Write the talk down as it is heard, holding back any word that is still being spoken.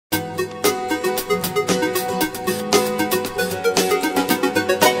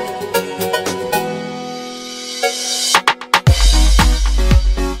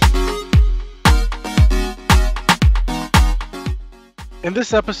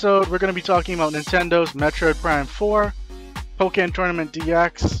this episode, we're going to be talking about Nintendo's Metroid Prime 4, Pokkén Tournament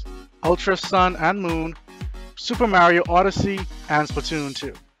DX, Ultra Sun and Moon, Super Mario Odyssey, and Splatoon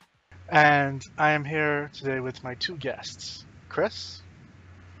 2. And I am here today with my two guests, Chris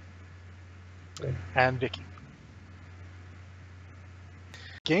and Vicky.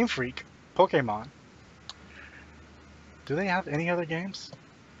 Game Freak, Pokkén. Do they have any other games?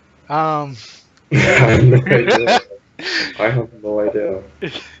 I have no idea. I have no idea.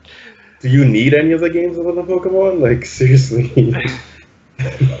 Do you need any of the games other than Pokemon? Like, seriously.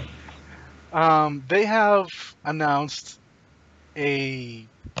 They have announced a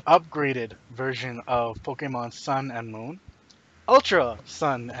upgraded version of Pokemon Sun and Moon, Ultra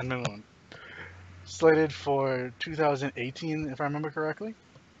Sun and Moon, slated for 2018, if I remember correctly.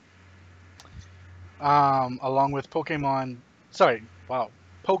 Along with Pokkén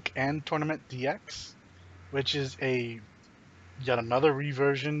Tournament DX, which is yet another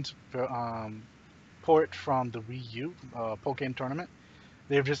reversioned port from the Wii U Pokkén Tournament.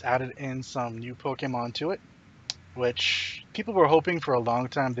 They've just added in some new Pokemon to it, which people were hoping for a long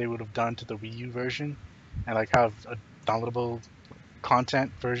time they would have done to the Wii U version and like have a downloadable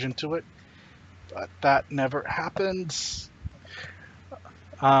content version to it, but that never happened.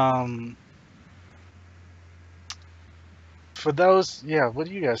 For those, what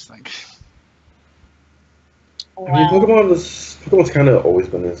do you guys think? I mean, Pokemon's kind of always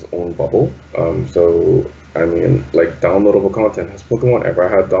been its own bubble. So, I mean, like, downloadable content. Has Pokemon ever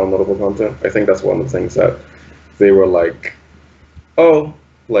had downloadable content? I think that's one of the things that they were like, oh,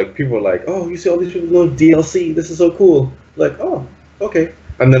 like, people were like, oh, you see all these people doing DLC, this is so cool. Like, oh, okay.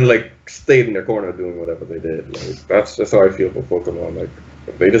 And then, like, stayed in their corner doing whatever they did. Like, that's just how I feel for Pokemon. Like,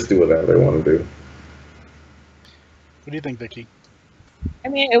 they just do whatever they want to do. What do you think, Vicky? I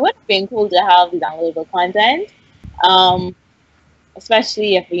mean, it would have been cool to have the downloadable content.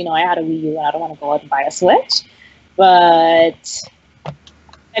 Especially if, I had a Wii U and I don't want to go out and buy a Switch. But it's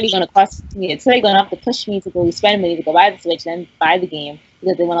really going to cost me. It's really going to have to push me to go spend money to go buy the Switch and then buy the game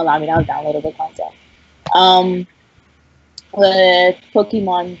because they won't allow me to have downloadable content. With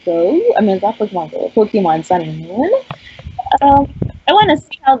Pokemon Go, Pokemon Sun and Moon, I want to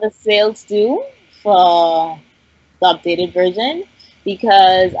see how the sales do for the updated version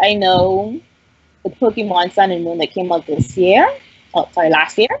because I know the Pokemon Sun and Moon that came out last year, it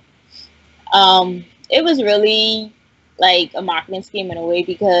was really like a marketing scheme in a way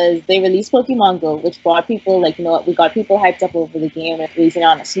because they released Pokemon Go, which brought people, we got people hyped up over the game and releasing it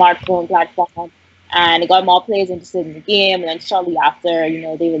on a smartphone platform, and it got more players interested in the game, and then shortly after,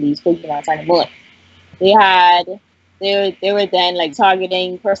 they released Pokemon Sun and Moon. They were then like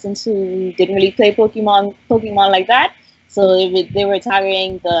targeting persons who didn't really play Pokemon like that, so they were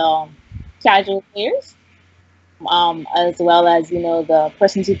targeting the casual players, as well as the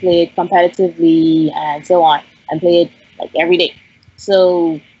persons who played competitively and so on and played like every day.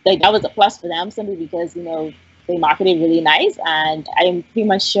 So like that was a plus for them simply because they marketed really nice, and I'm pretty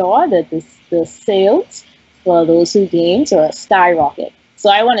much sure that the sales for those two games are a skyrocket. So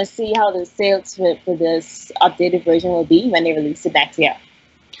I want to see how the sales for this updated version will be when they release it next year.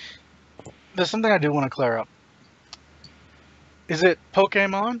 There's something I do want to clear up. Is it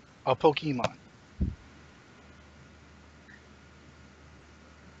Pokemon or Pokemon?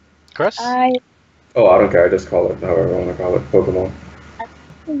 Chris? I don't care. I just call it however I want to call it. Pokemon. I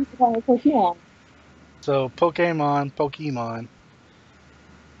think you call it Pokemon. So Pokemon.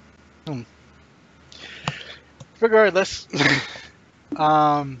 Regardless,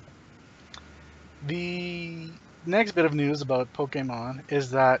 the next bit of news about Pokemon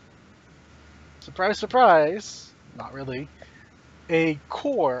is that, surprise, surprise, not really, a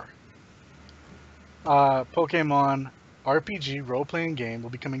core Pokemon RPG role-playing game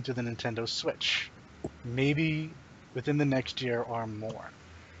will be coming to the Nintendo Switch, maybe within the next year or more.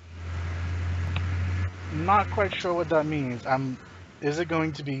 Not quite sure what that means. Is it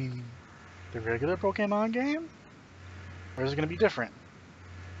going to be the regular Pokemon game, or is it going to be different?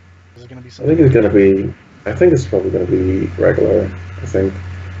 Is it going to be something? I think it's probably going to be regular. I think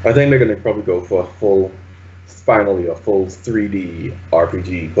they're going to probably go for a full 3D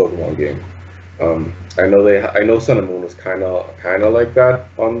RPG Pokemon game. I know Sun and Moon was kind of like that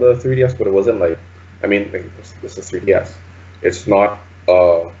on the 3DS, but it wasn't like. I mean, this is 3DS. It's not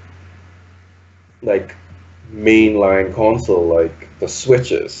like mainline console like the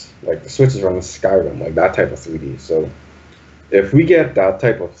Switches. Like the Switches running Skyrim, like that type of 3D. So if we get that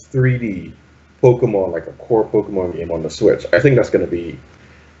type of 3D Pokemon, like a core Pokemon game on the Switch, I think that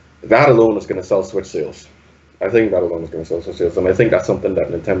alone is going to sell Switch sales. I think that alone is going to sell Switch sales, and I think that's something that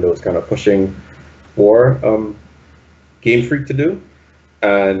Nintendo is kind of pushing for Game Freak to do.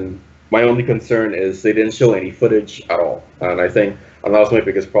 And my only concern is they didn't show any footage at all. And that was my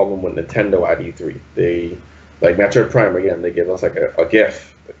biggest problem with Nintendo at E3. They, like Metroid Prime again, they gave us like a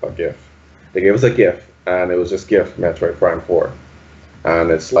GIF. They gave us a GIF, and it was just GIF Metroid Prime 4.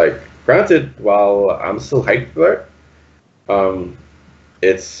 And it's like, granted, while I'm still hyped for it,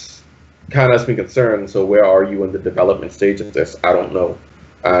 it's kind of has me concerned. So where are you in the development stage of this? I don't know.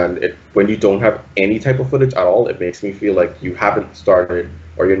 And when you don't have any type of footage at all, it makes me feel like you haven't started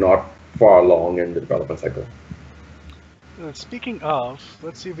or you're not far along in the development cycle. Speaking of,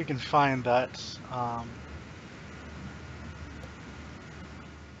 let's see if we can find that.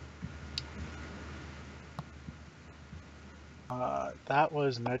 That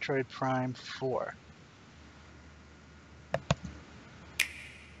was Metroid Prime 4.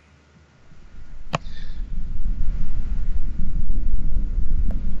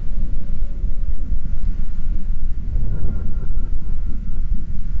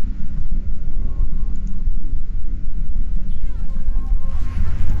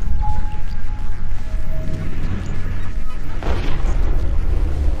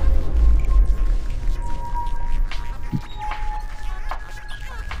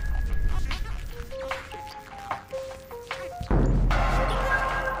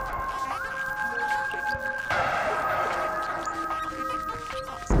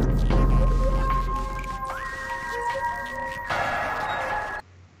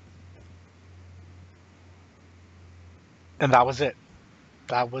 And that was it.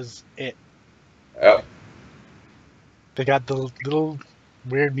 That was it. Yeah. They got the little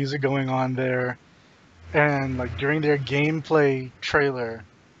weird music going on there, and like during their gameplay trailer,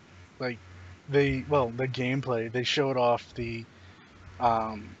 like the gameplay, they showed off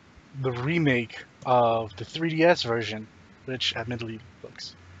um the remake of the 3DS version, which admittedly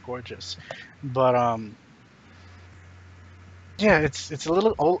looks gorgeous. But yeah, it's a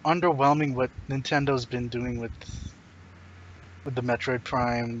little underwhelming what Nintendo's been doing with the Metroid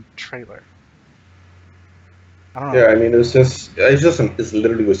Prime trailer. I don't Yeah, know. I mean, it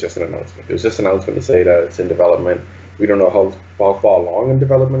literally was just an announcement. It was just an announcement to say that it's in development. We don't know how far along in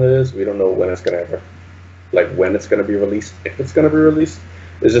development it is. We don't know when it's gonna ever, like when it's gonna be released, if it's gonna be released.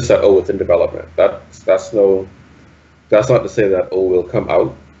 It's just that, oh, it's in development. That's not to say that, oh, will come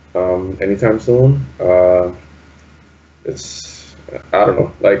out anytime soon. It's I don't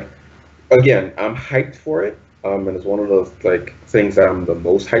know. Like, again, I'm hyped for it, and it's one of those like things that I'm the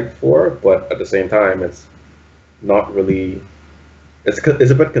most hyped for. But at the same time, it's not really. It's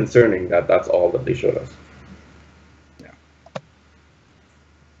a bit concerning that that's all that they showed us. Yeah.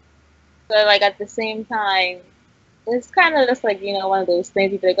 So like at the same time, it's kind of just like one of those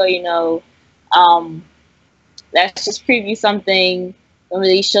things. People like, oh, um, let's just preview something, don't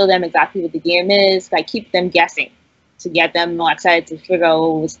really show them exactly what the game is, like keep them guessing to get them more excited to figure out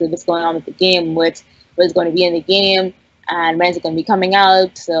what's going on with the game, what's going to be in the game, and when's it going to be coming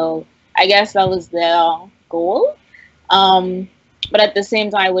out. So I guess that was their goal. But at the same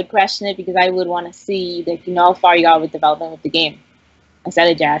time, I would question it because I would want to see that how far you are with development of the game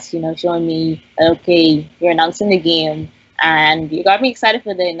instead of just showing me okay, you're announcing the game and you got me excited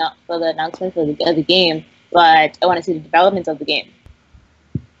for the announcement for the game, but I want to see the development of the game.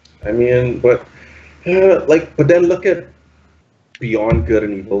 I mean, but but then look at Beyond Good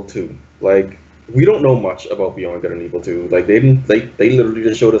and Evil 2. Like, we don't know much about Beyond Good and Evil 2. Like, they literally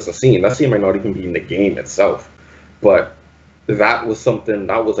just showed us a scene. That scene might not even be in the game itself, but that was something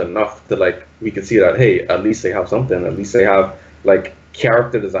that was enough to like we could see that, hey, at least they have something. At least they have like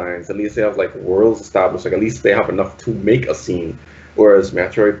character designs. At least they have like worlds established. Like, at least they have enough to make a scene. Whereas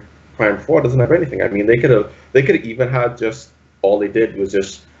Metroid Prime 4 doesn't have anything. I mean, they could have even had just all they did was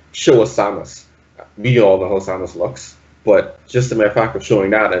just show us Samus. We all know how Samus looks, but just the mere fact of showing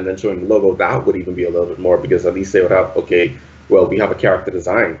that and then showing the logo, that would even be a little bit more, because at least they would have, okay, well, we have a character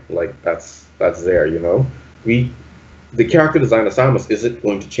design, like that's there, We the character design of Samus isn't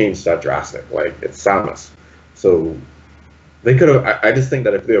going to change that drastic. Like, it's Samus, so they could have. I just think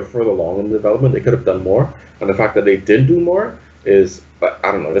that if they were further along in the development, they could have done more. And the fact that they did do more is,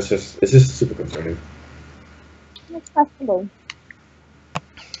 I don't know. It's just super concerning. It's possible.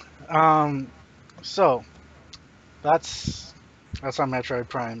 So that's on Metroid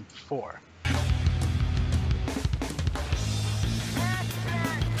Prime 4.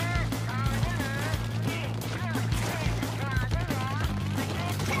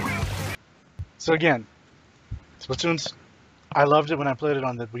 So again, Splatoon's. I loved it when I played it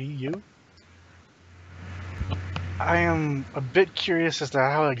on the Wii U. I am a bit curious as to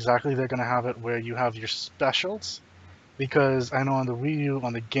how exactly they're going to have it where you have your specials, because I know on the Wii U,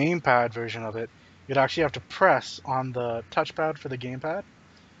 on the gamepad version of it, you'd actually have to press on the touchpad for the gamepad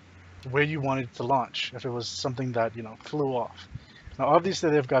where you wanted it to launch if it was something that flew off. Now, obviously,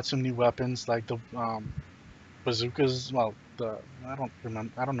 they've got some new weapons like the bazookas. Well, the I don't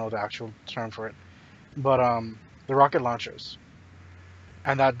remember. I don't know the actual term for it, but the rocket launchers,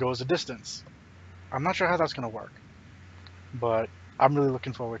 and that goes a distance. I'm not sure how that's gonna work, but I'm really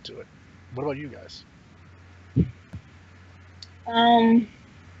looking forward to it. What about you guys? Um,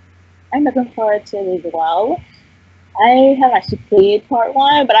 I'm looking forward to it as well. I have actually played part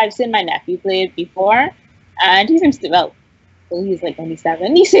one, but I've seen my nephew play it before, and he seems to he's like only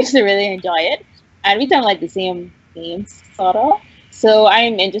 7. He seems to really enjoy it, and we don't like the same games sort of. So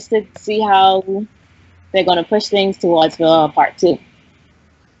I'm interested to see how they're gonna push things towards the part 2,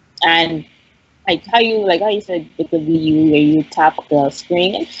 and like how you said with the Wii U where you tap the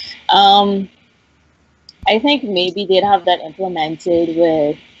screen. I think maybe they'd have that implemented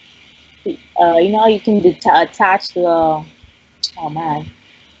with, you can attach the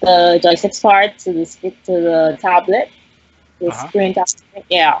the joysticks part to the tablet, the Uh-huh. screen tablet.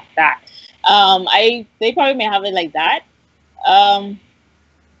 Yeah, that. They probably may have it like that. Um,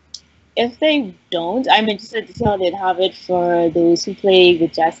 if they don't, I'm interested to see how they'd have it for those who play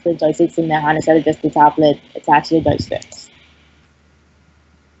with just the joysticks in their hand instead of just the tablet attached to the joysticks.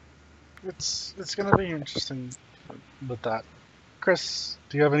 It's gonna be interesting with that. Chris,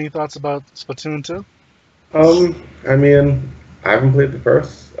 do you have any thoughts about Splatoon 2? I mean, I haven't played the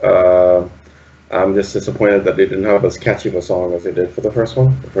first. I'm just disappointed that they didn't have as catchy of a song as they did for the first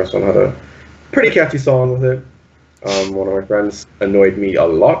one. The first one had a pretty catchy song with it. One of my friends annoyed me a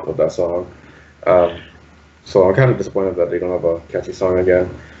lot with that song. Um, so I'm kind of disappointed that they don't have a catchy song again.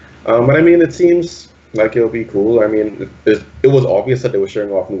 But I mean, it seems like it'll be cool. I mean, it was obvious that they were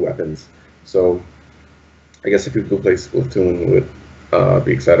showing off new weapons. So I guess if people who play Splatoon would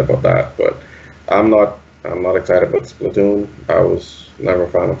be excited about that. But I'm not. I'm not excited about Splatoon. I was never a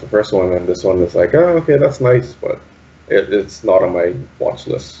fan of the first one, and this one is like, oh, okay, that's nice, but it's not on my watch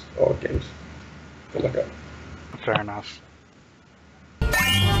list of games to look at. Fair enough.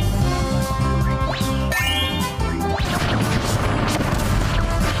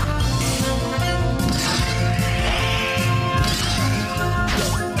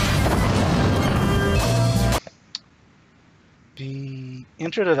 The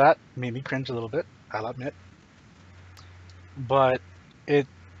intro to that made me cringe a little bit, I'll admit. But it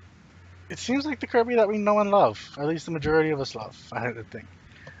it seems like the Kirby that we know and love. At least the majority of us love, I think.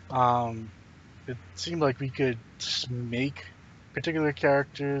 Um, it seemed like we could just make particular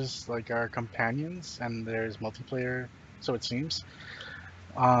characters like our companions, and there's multiplayer, so it seems.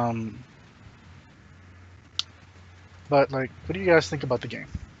 Um, but like, what do you guys think about the game?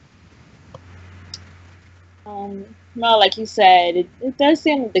 Well, like you said, it does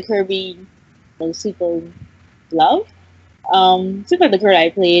seem like the Kirby most people love. Seems like the Kirby I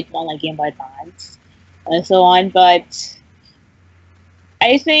played on like Game Boy Advance and so on, but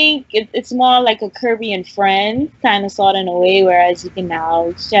I think it's more like a Kirby and friend kind of sort in a way, whereas you can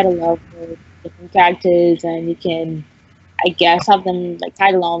now share a love for different characters and you can, I guess, have them like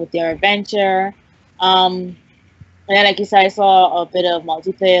tag along with their adventure. And then, like you said, I saw a bit of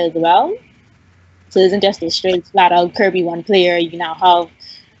multiplayer as well. So it isn't just a straight flat out Kirby one player. You can now have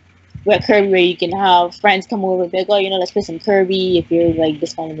where you can have friends come over and be like, oh, let's play some Kirby if you're like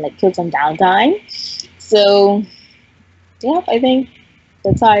just want to like kill some downtime. So yeah, I think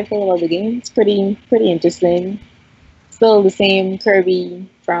that's how I feel about the game. It's pretty interesting. Still the same Kirby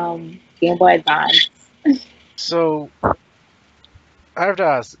from Game Boy Advance. So I have to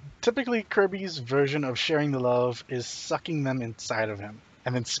ask. Typically, Kirby's version of sharing the love is sucking them inside of him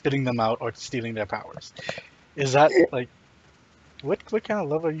and then spitting them out or stealing their powers. Is that like what kind of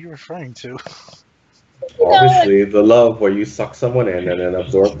love are you referring to? Obviously, the love where you suck someone in and then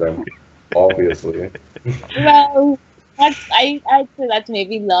absorb them. Obviously. Well, I'd say that's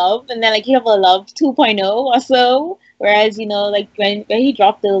maybe love, and then like you have a love 2.0 or so, whereas like when he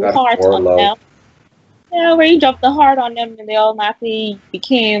dropped the That's heart more on love. them. Yeah, where he dropped the heart on them and they automatically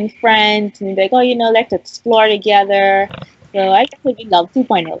became friends and like, let's explore together. So I guess it'd be love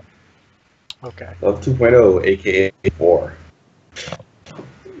 2.0. Okay. Love 2.0, aka 4.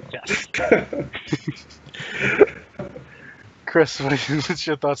 Yes. Chris, what's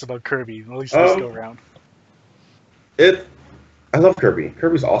your thoughts about Kirby? At least this go around. I love Kirby.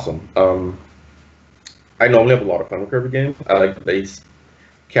 Kirby's awesome. I normally have a lot of fun with Kirby games. I like that they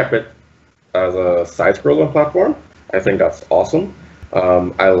kept it as a side-scroller platform. I think that's awesome.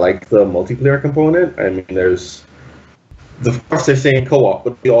 I like the multiplayer component. I mean, there's the first they're saying co-op,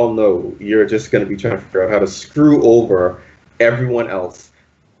 but we all know you're just going to be trying to figure out how to screw over everyone else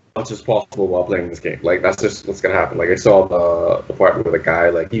much as possible while playing this game. Like that's just what's gonna happen. Like I saw the part where the guy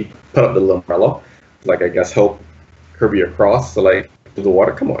like he put up the little umbrella, like I guess help Kirby across to like through the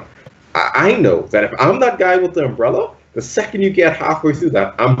water. Come on, I know that if I'm that guy with the umbrella, the second you get halfway through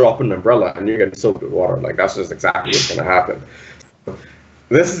that, I'm dropping the umbrella and you're getting soaked with water. Like that's just exactly what's gonna happen.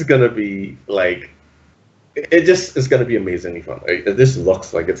 This is gonna be like it just is gonna be amazingly fun. Like, this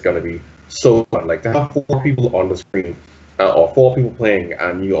looks like it's gonna be so fun. Like to have 4 people on the screen or 4 people playing,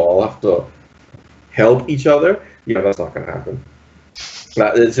 and you all have to help each other. Yeah, that's not gonna happen.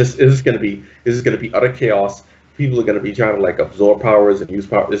 It's just gonna be utter chaos. People are gonna be trying to like absorb powers and use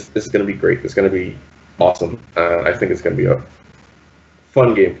power. This is gonna be great. It's gonna be awesome. I think it's gonna be a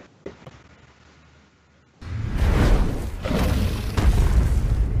fun game.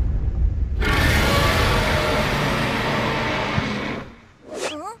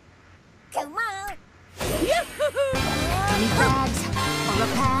 Come on! Any flags or a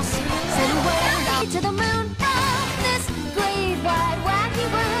pass? Send word to the moon. This great wide wacky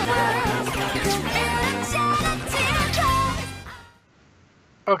world.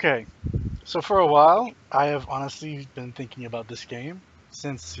 Okay, so for a while, I have honestly been thinking about this game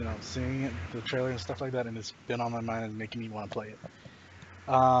since, seeing it, the trailer and stuff like that, and it's been on my mind and making me want to play it.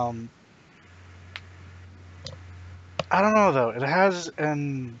 I don't know though. It has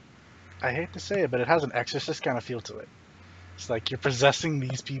I hate to say it, but it has an Exorcist kind of feel to it. It's like you're possessing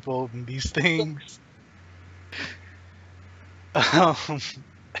these people and these things, um,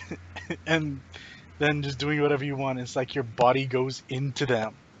 and then just doing whatever you want. It's like your body goes into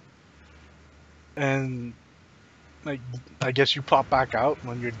them, and like I guess you pop back out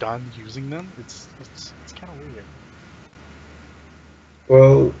when you're done using them. It's kind of weird.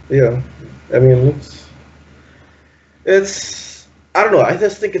 Well, yeah. I mean, it's I don't know. I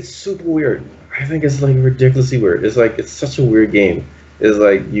just think it's super weird. I think it's like ridiculously weird. It's like it's such a weird game. It's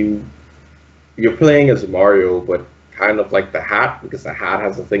like you're playing as Mario, but kind of like the hat because the hat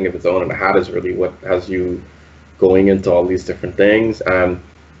has a thing of its own, and the hat is really what has you going into all these different things. And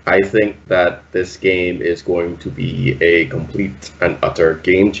I think that this game is going to be a complete and utter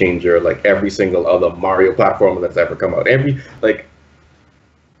game changer, like every single other Mario platformer that's ever come out. Every like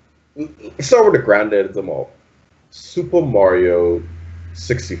start with the granddad of them all. Super Mario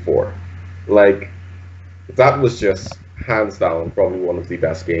 64. Like, that was just hands down probably one of the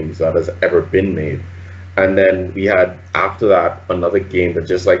best games that has ever been made. And then we had, after that, another game that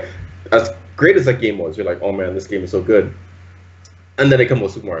just like, as great as that game was, you're like, oh man, this game is so good. And then they come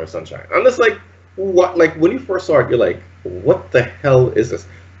with Super Mario Sunshine. And it's like, what? Like, when you first saw it, you're like, what the hell is this?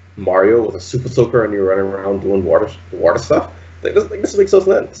 Mario with a super soaker and you're running around doing water stuff? This makes no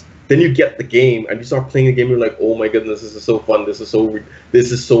sense. Then you get the game and you start playing the game. And you're like, oh my goodness, this is so fun. This is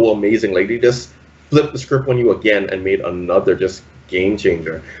so amazing. Like they just flipped the script on you again and made another just game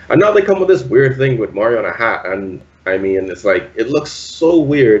changer. And now they come with this weird thing with Mario in a hat. And I mean, it's like it looks so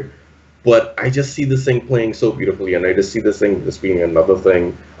weird, but I just see this thing playing so beautifully, and I just see this thing just being another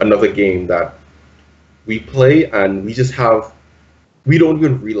game that we play, and we don't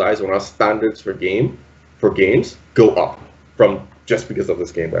even realize when our standards for games go up from just because of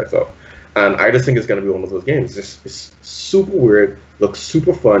this game by itself. And I just think it's going to be one of those games. It's super weird, looks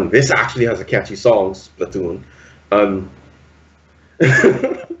super fun. This actually has a catchy song, Splatoon. And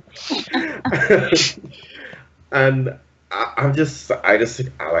I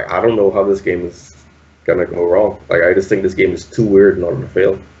don't know how this game is gonna go wrong. Like I just think this game is too weird in order to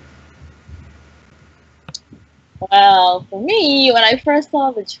fail. Well, for me, when I first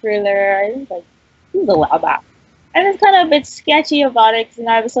saw the trailer, I was like, it was a while back. I was kind of a bit sketchy about it because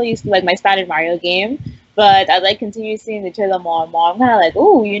I was so used to like my standard Mario game. But as I continue seeing the trailer more and more, I'm kind of like,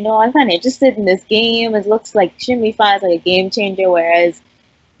 oh, I'm kind of interested in this game. It looks like Shimmy Fun is like a game changer, whereas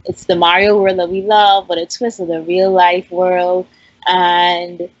it's the Mario world that we love, but a twist of the real life world.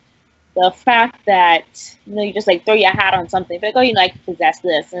 And the fact that, you just like throw your hat on something, like, oh, I can possess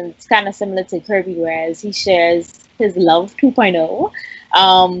this. And it's kind of similar to Kirby, whereas he shares his love 2.0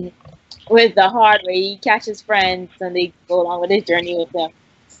 with the heart where he catches friends and they go along with his journey with them.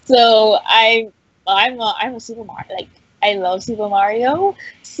 So I'm a Super Mario, like, I love Super Mario,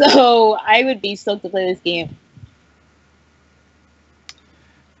 so I would be stoked to play this game.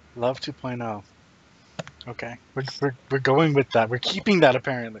 Love 2.0. Okay, we're going with that. We're keeping that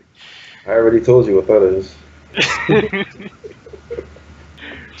apparently. I already told you what that is.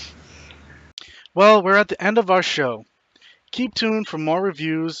 Well, we're at the end of our show. Keep tuned for more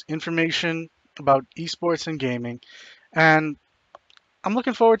reviews, information about esports and gaming, and I'm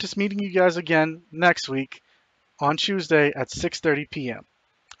looking forward to meeting you guys again next week on Tuesday at 6:30 p.m.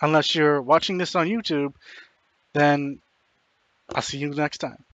 Unless you're watching this on YouTube, then I'll see you next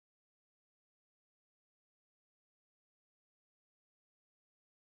time.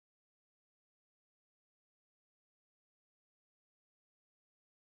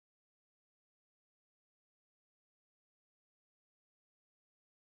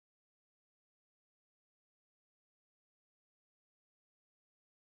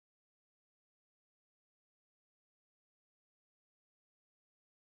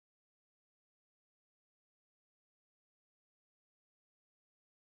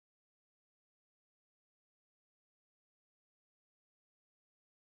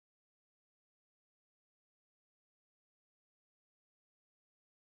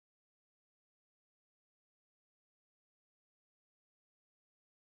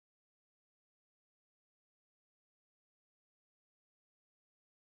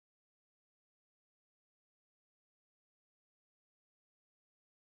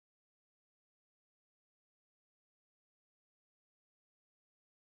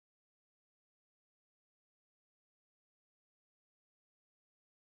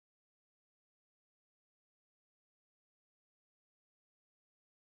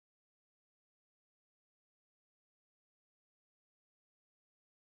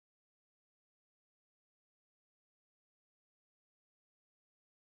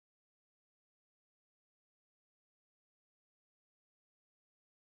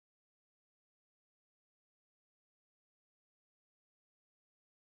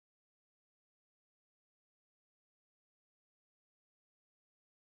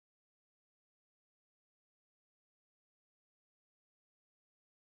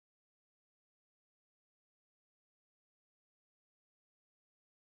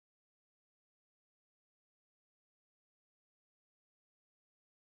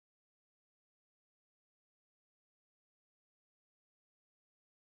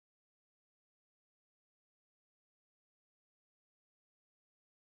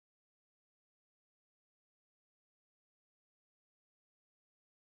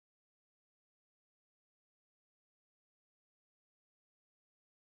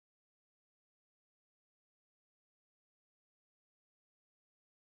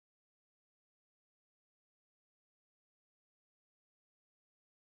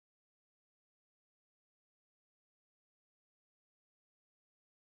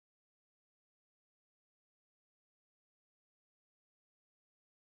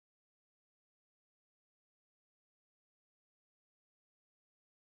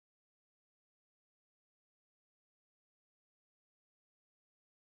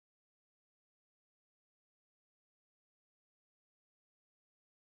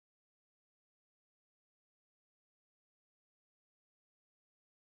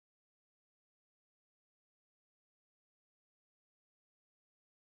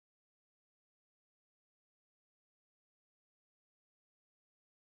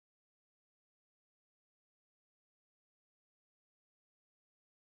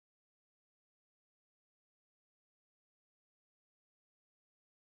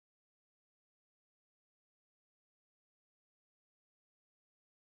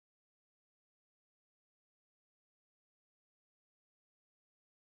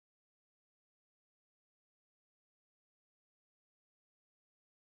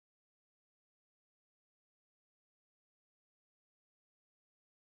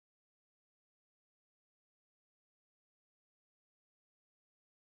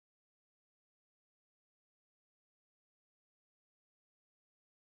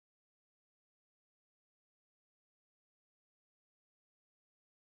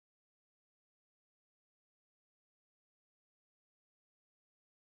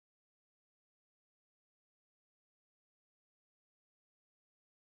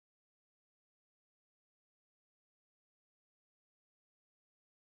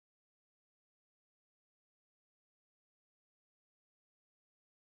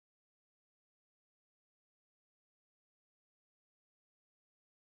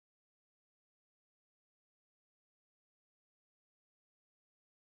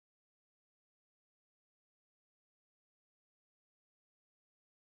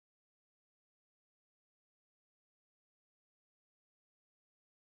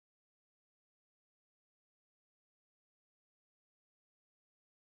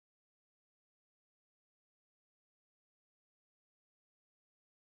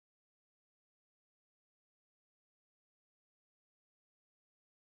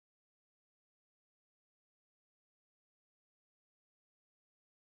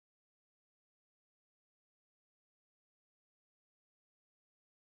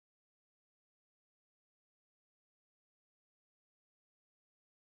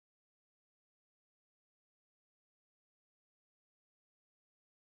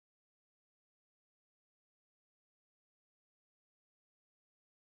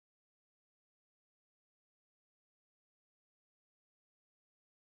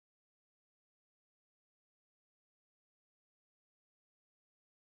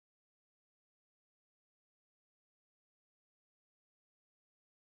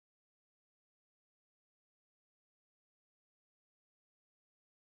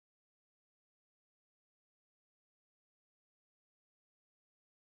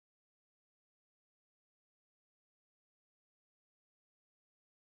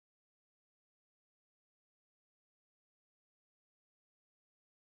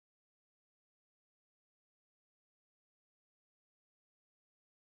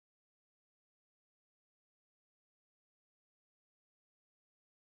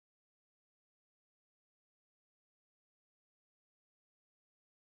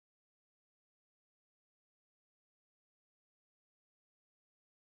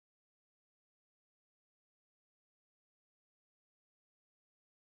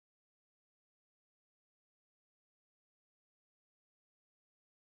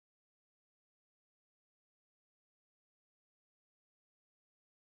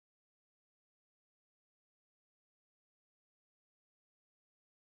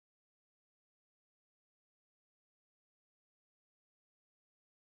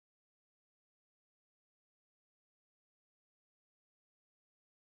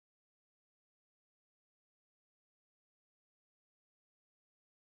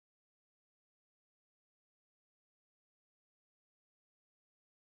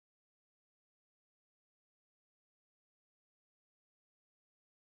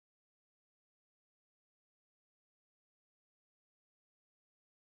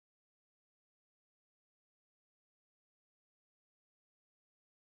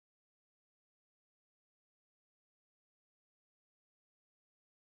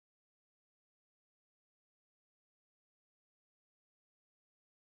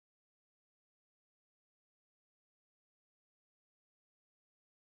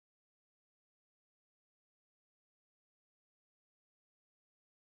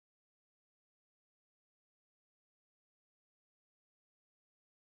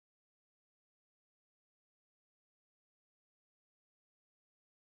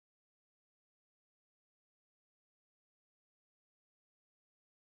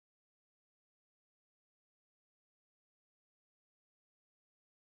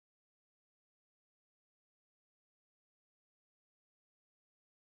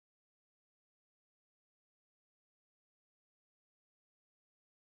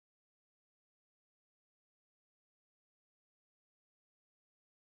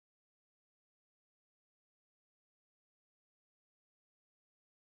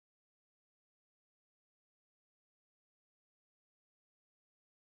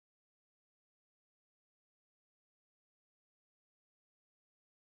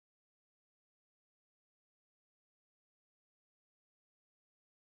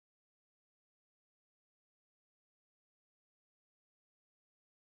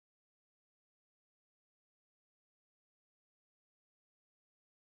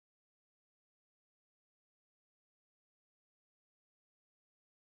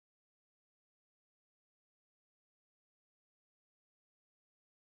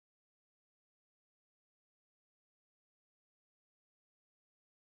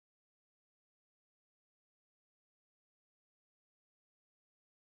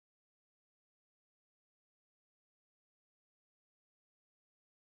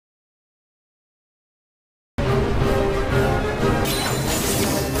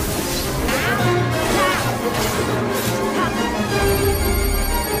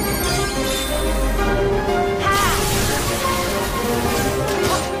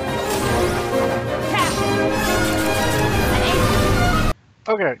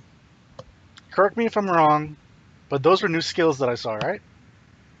 Okay, correct me if I'm wrong, but those were new skills that I saw, right?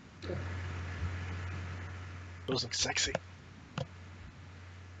 Those look sexy.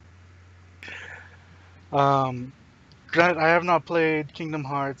 Um, Granted, I have not played Kingdom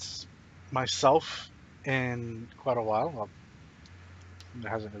Hearts myself in quite a while. Well,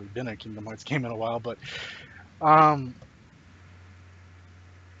 there hasn't really been a Kingdom Hearts game in a while, but um,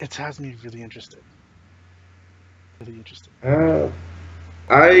 it has me really interested. Really interested. Uh,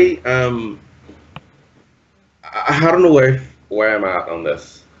 I don't know where I'm at on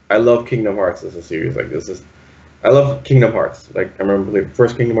this. I love Kingdom Hearts as a series. Like this is I love Kingdom Hearts. Like I remember playing the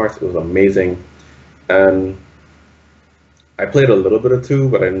first Kingdom Hearts, it was amazing. And I played a little bit of two,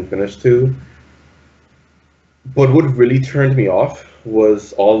 but I didn't finish two. But what really turned me off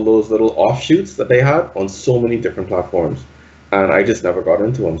was all those little offshoots that they had on so many different platforms. And I just never got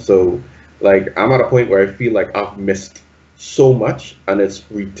into them. So like I'm at a point where I feel like I've missed so much and it's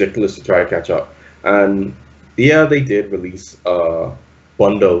ridiculous to try to catch up. And yeah, they did release a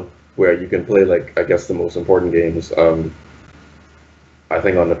bundle where you can play like I guess the most important games. I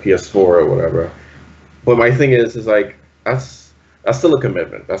think on the PS4 or whatever. But my thing is like that's still a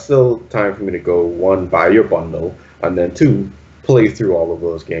commitment. That's still time for me to go one, buy your bundle, and then two, play through all of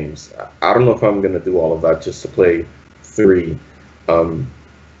those games. I don't know if I'm gonna do all of that just to play three. Um,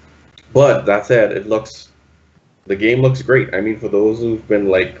 but that said, the game looks great. I mean, for those who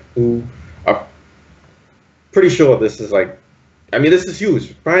are pretty sure this is like, I mean, this is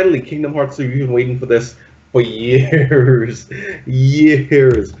huge. Finally, Kingdom Hearts 3, we've been waiting for this for years,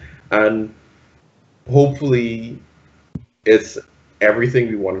 years, and hopefully it's everything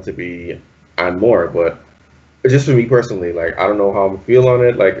we want it to be and more. But just for me personally, like I don't know how I'm gonna feel on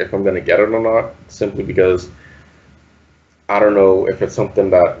it, like if I'm gonna get it or not, simply because I don't know if it's something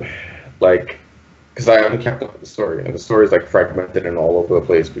that like because I haven't kept up with the story, and the story is like fragmented and all over the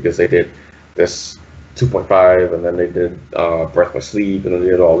place because they did this 2.5, and then they did Breath by Sleep, and then they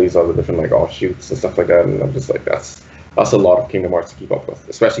did all these other different like offshoots and stuff like that, and I'm just like that's a lot of Kingdom Hearts to keep up with,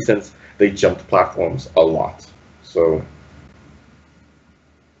 especially since they jumped platforms a lot. So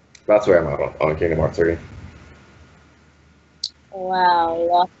that's where I'm at on Kingdom Hearts 3.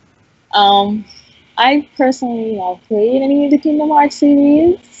 Wow. I personally have played any of the Kingdom Hearts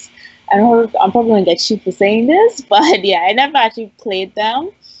series. I know I'm probably gonna get shit for saying this, but yeah, I never actually played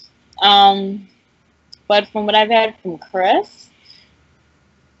them. Um, but from what I've heard from Chris,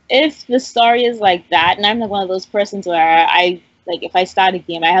 if the story is like that, and I'm like one of those persons where I like if I start a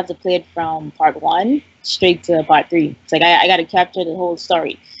game, I have to play it from part one straight to part three. It's like I got to capture the whole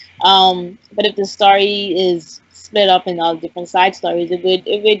story. But if the story is split up in all different side stories, it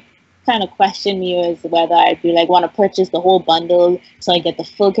would kind of question me as to whether I'd be like want to purchase the whole bundle so I get the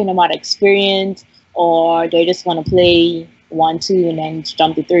full Kingdom Hearts experience, or do I just want to play 1, 2, and then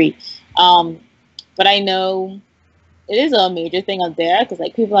jump to 3? But I know it is a major thing out there because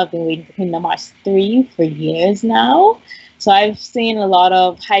like people have been waiting for Kingdom Hearts 3 for years now. So I've seen a lot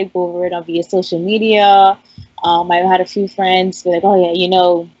of hype over it on via social media. I've had a few friends be like, "Oh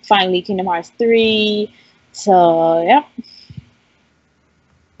yeah, finally Kingdom Hearts 3." So yeah.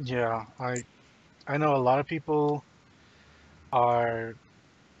 Yeah, I know a lot of people are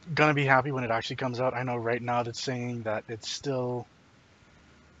gonna be happy when it actually comes out. I know right now that's saying that it's still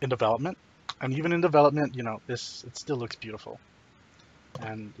in development, and even in development, this it still looks beautiful.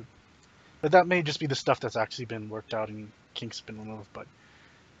 And but that may just be the stuff that's actually been worked out and kinks been removed. But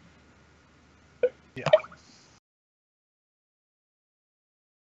yeah,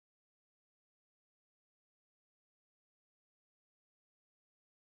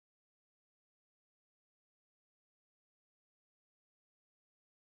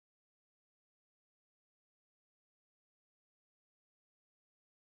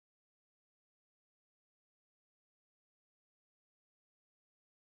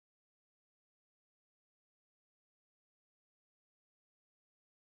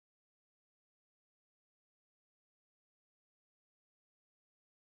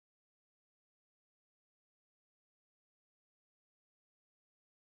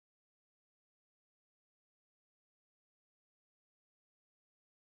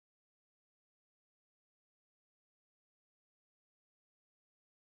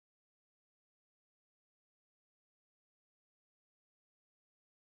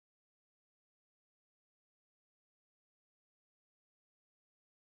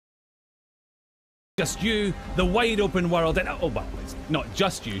 Just you, the wide open world, and oh, well, it's not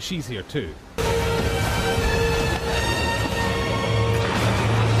just you, she's here too.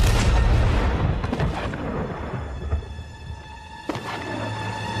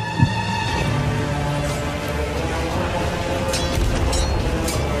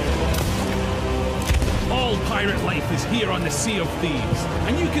 pirate life is here on the Sea of Thieves,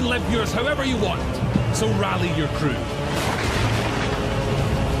 and you can live yours however you want. So rally your crew.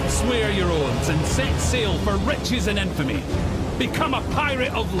 Swear your oaths and set sail for riches and infamy. Become a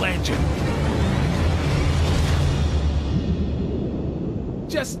pirate of legend.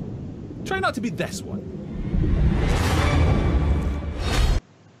 Just try not to be this one.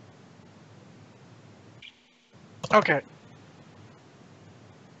 Okay.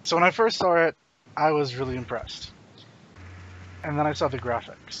 So when I first saw it, I was really impressed. And then I saw the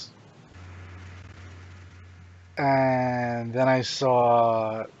graphics. And then I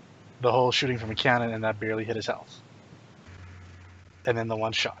saw the whole shooting from a cannon and that barely hit his health. And then the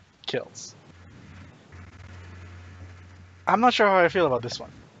one shot kills. I'm not sure how I feel about this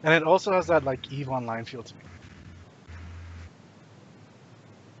one. And it also has that like EVE Online feel to me.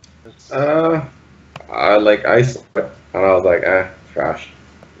 It's... I saw it and I was like, trash.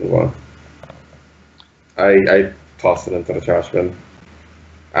 Move on. I tossed it into the trash bin.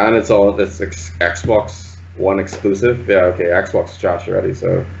 And it's Xbox One exclusive. Yeah, okay, Xbox is trash already,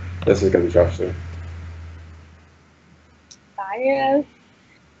 so this is gonna be trash too. Bias.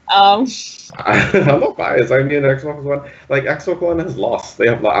 I'm not biased. I mean, Xbox One, like Xbox One has lost. They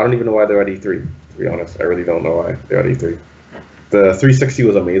have. I don't even know why they're at E3. To be honest, I really don't know why they're at E3. The 360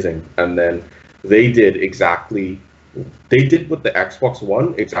 was amazing, and then they did with the Xbox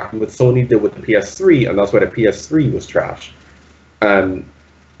One exactly what Sony did with the PS3, and that's why the PS3 was trash. And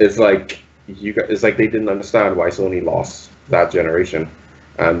it's like they didn't understand why Sony lost that generation,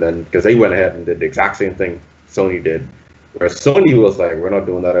 and then because they went ahead and did the exact same thing Sony did. Whereas Sony was like, we're not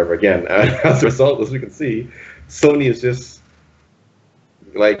doing that ever again. And as a result, as we can see, Sony's just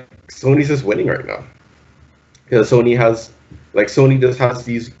winning right now. Because Sony just has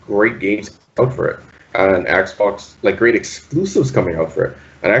these great games out for it. And Xbox, like great exclusives coming out for it.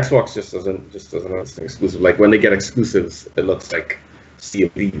 And Xbox just doesn't have anything exclusive. Like when they get exclusives, it looks like Sea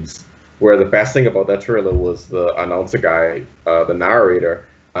of Thieves. Where the best thing about that trailer was the announcer guy, the narrator.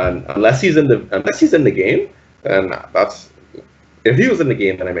 And unless he's in the game, and if he was in the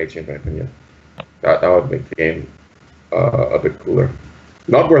game, then I may change my opinion. That would make the game a bit cooler.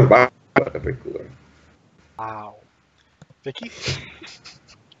 Not worth buying, but a bit cooler. Wow. Vicky?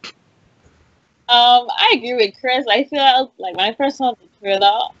 I agree with Chris. I feel like when I first saw the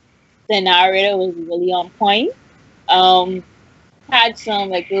trailer, the narrator was really on point. Had some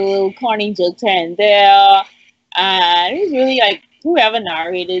like little corny jokes here and there, and it was really like whoever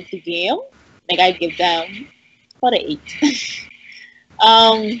narrated the game. Like I give them about an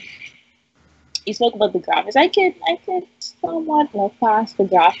 8. You spoke about the graphics. I could somewhat look past the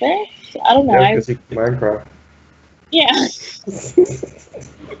graphics. I don't know. Yeah, because Minecraft. Yeah.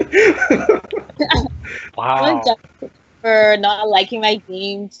 Wow. For not liking my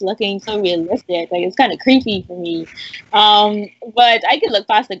games looking so realistic, like it's kind of creepy for me. But I could look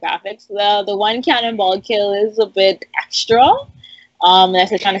past the graphics. The one cannonball kill is a bit extra.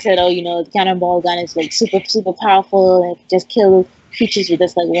 That's like kind of said, oh, the cannonball gun is like super super powerful and it can just kill creatures with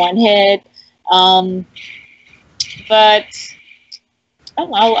just like one hit. But I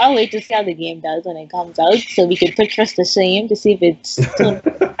don't know, I'll wait to see how the game does when it comes out, so we can put Chris to shame to see if it's too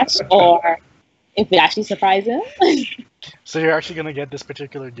much or if it actually surprises him. So you're actually gonna get this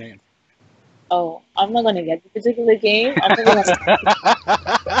particular game? Oh, I'm not gonna get the particular game. I'm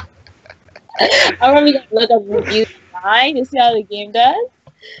probably gonna look up reviews online to see how the game does.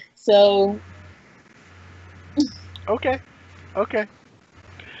 So Okay.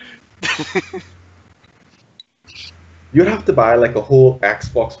 You'd have to buy like a whole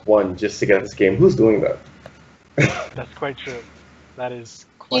Xbox One just to get this game. Who's doing that? That's quite true. That is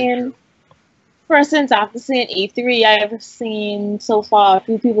quite true. Since after seeing E3, I've seen so far a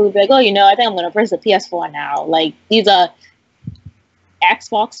few people be like, oh, I think I'm going to press the PS4 now. Like, these are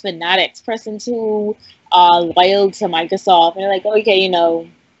Xbox fanatics, persons who are loyal to Microsoft. And they're like, okay,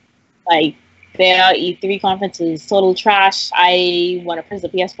 like, their E3 conference is total trash. I want to press the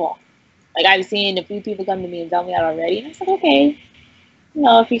PS4. Like, I've seen a few people come to me and tell me that already. And I was like, okay,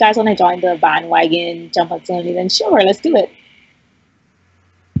 if you guys want to join the bandwagon, jump on Sony, then sure, let's do it.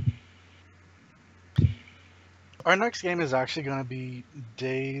 Our next game is actually going to be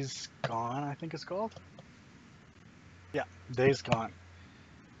Days Gone, I think it's called. Yeah, Days Gone.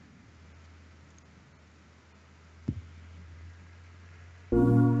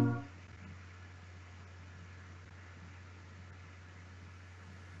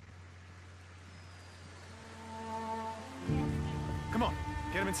 Come on,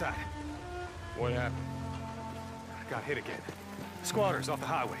 get him inside. What happened? I got hit again. Squatters off the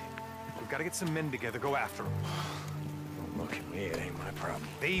highway. We've got to get some men together, go after them. Don't look at me, it ain't my problem.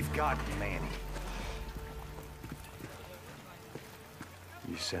 They've got Manny.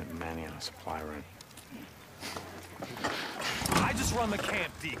 You sent Manny on a supply run. I just run the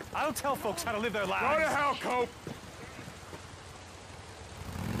camp, Deke. I don't tell folks how to live their lives. Go to hell, Cope!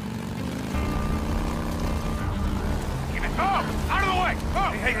 Oh! Out of the way!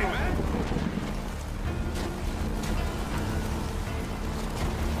 Oh! Hey, man!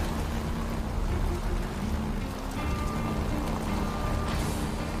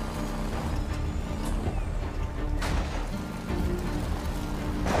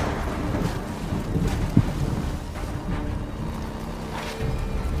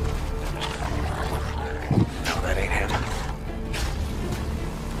 No, that ain't him.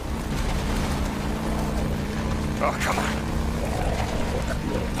 Oh, come on.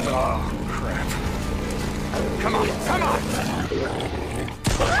 Oh, crap. Come on, come on!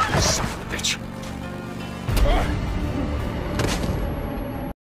 Son of a bitch.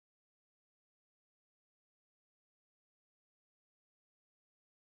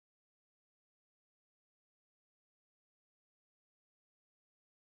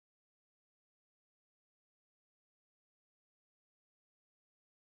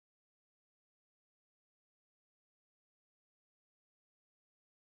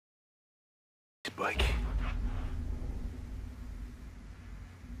 Bike.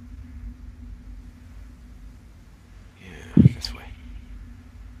 Yeah, this way.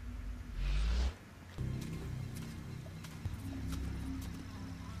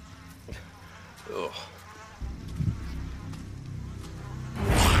 Ugh.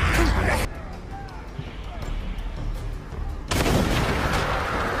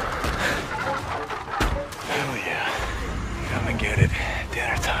 Hell yeah. Come and get it.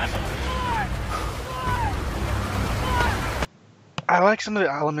 Dinner time. I like some of the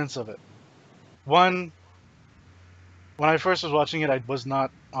elements of it. One, when I first was watching it, I was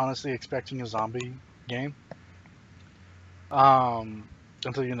not honestly expecting a zombie game.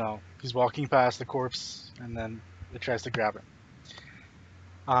 Until he's walking past the corpse and then it tries to grab him.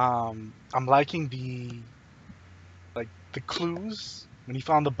 I'm liking the clues when he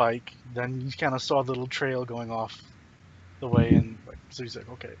found the bike. Then you kind of saw the little trail going off the way, and so he's like,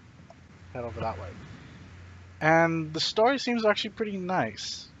 okay, head over that way. And the story seems actually pretty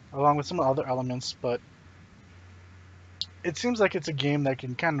nice, along with some other elements, but it seems like it's a game that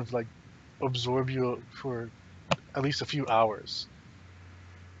can kind of absorb you for at least a few hours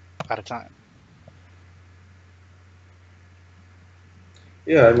at a time.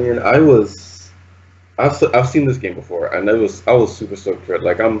 Yeah, I mean, I've seen this game before, and I was super stoked for it.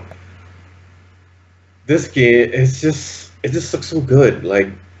 This game it just looks so good.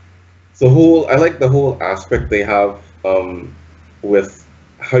 I like the whole aspect they have with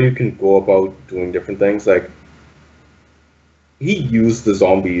how you can go about doing different things. Like he used the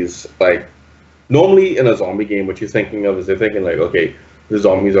zombies normally in a zombie game, what you're thinking of is they're thinking okay, the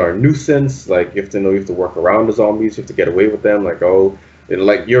zombies are a nuisance. Like you have to know you have to work around the zombies, you have to get away with them.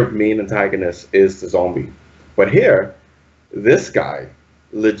 Your main antagonist is the zombie. But here, this guy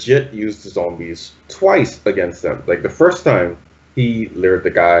legit used the zombies twice against them. Like the first time, he lured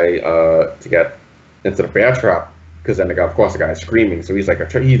the guy to get into the bear trap because then of course, the guy's screaming. So he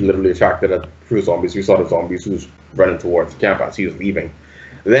literally attracted a crew of zombies. We saw the zombies who was running towards the camp as he was leaving.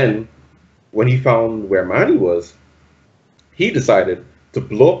 Then, when he found where Manny was, he decided to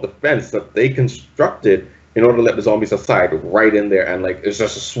blow up the fence that they constructed in order to let the zombies outside right in there, and it's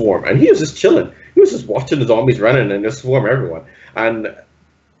just a swarm. And he was just chilling. He was just watching the zombies running and just swarm everyone. And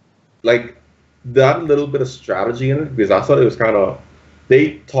that little bit of strategy in it, because I thought it was kind of.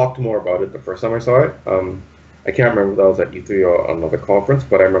 They talked more about it the first time I saw it. I can't remember if that was at E3 or another conference,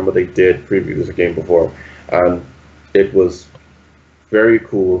 but I remember they did preview this game before, and it was very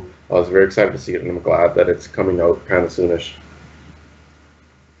cool. I was very excited to see it, and I'm glad that it's coming out kind of soonish.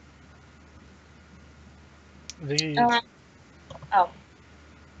 Oh,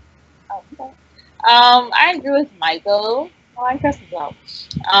 okay. I agree with Michael. Oh, I Chris as well.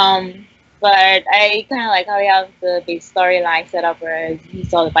 But I kind of like how we have the big storyline set up where he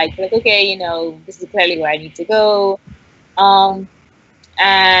saw the bike, okay, this is clearly where I need to go. And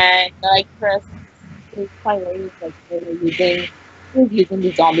Chris, his point where he was using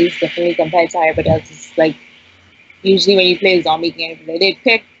the zombies differently compared to everybody else. It's usually when you play a zombie game, they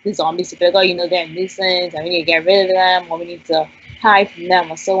pick the zombies to be they're a nuisance, and we need to get rid of them, or we need to hide from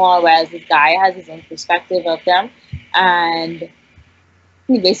them, or so on. Whereas this guy has his own perspective of them, and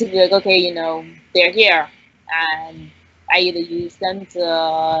he basically okay, they're here, and I either use them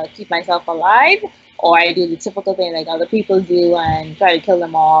to keep myself alive, or I do the typical thing like other people do and try to kill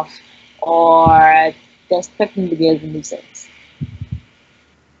them off, or just pick them to be as a nuisance.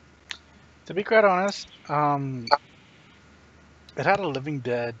 To be quite honest, It had a Living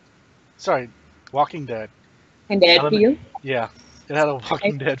Dead, sorry, Walking Dead And that element. feel. Yeah, it had a Like,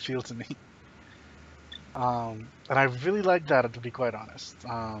 Walking Dead feel to me. And I really liked that, to be quite honest.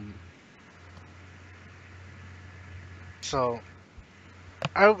 So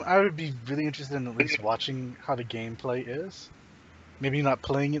I would be really interested in at least watching how the gameplay is. Maybe not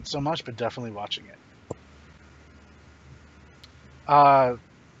playing it so much, but definitely watching it.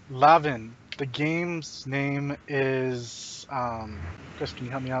 Lavin. The game's name is Chris, can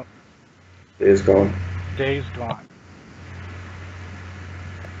you help me out? Days Gone. Days Gone.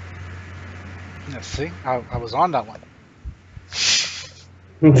 Let's see. I was on that one.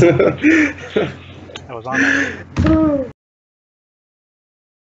 I was on that one.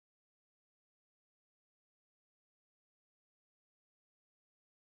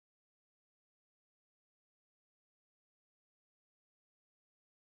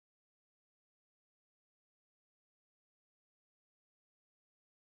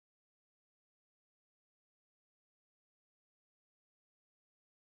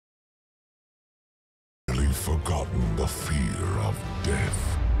 Forgotten the fear of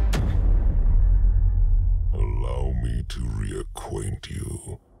death. Allow me to reacquaint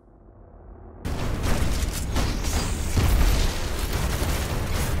you.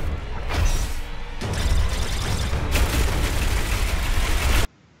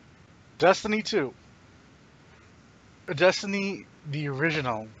 Destiny 2. Destiny, the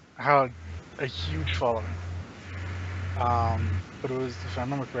original, had a huge following. But it was, if I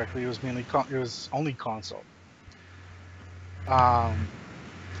remember correctly, it was mainly it was only console. I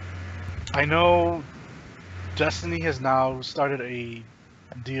know Destiny has now started a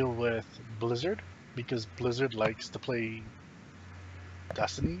deal with Blizzard because Blizzard likes to play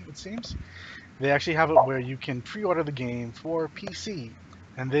Destiny, it seems. They actually have it where you can pre-order the game for PC,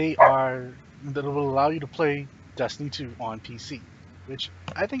 and that will allow you to play Destiny 2 on PC, which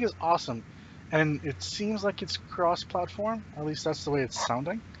I think is awesome. And it seems like it's cross-platform, at least that's the way it's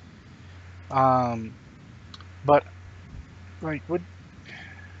sounding. But like, would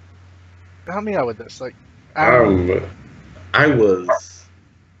help me out with this. Like, I was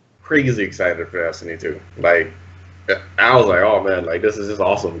crazy excited for Destiny 2. Like, I was like, oh man, like this is just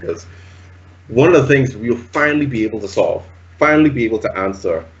awesome because one of the things we'll finally be able to solve, finally be able to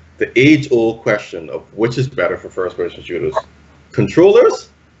answer the age-old question of which is better for first-person shooters,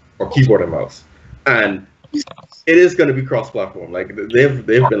 controllers or keyboard and mouse. And it is going to be cross-platform. Like they've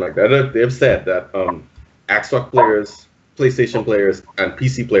been like that. They've said that Xbox players, PlayStation players, and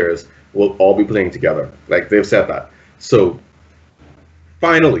PC players will all be playing together. Like they've said that. So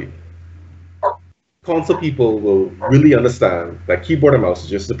finally, console people will really understand that keyboard and mouse is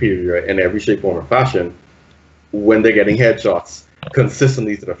just superior in every shape, form, or fashion when they're getting headshots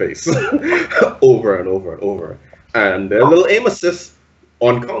consistently to the face over and over and over. And their little aim assist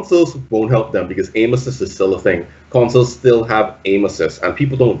on consoles won't help them because aim assist is still a thing. Consoles still have aim assist, and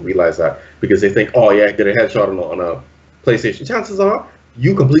people don't realize that because they think, oh yeah, I did a headshot on a PlayStation. Chances are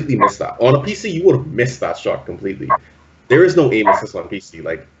you completely missed that. On a PC, you would have missed that shot completely. There is no aim assist on PC.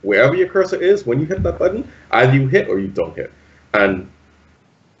 Like wherever your cursor is, when you hit that button, either you hit or you don't hit. And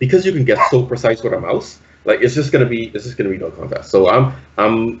because you can get so precise with a mouse, like it's just gonna be no contest. So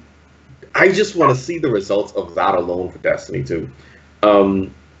I just want to see the results of that alone for Destiny 2.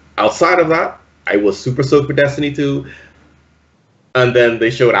 Outside of that, I was super stoked for Destiny 2. And then they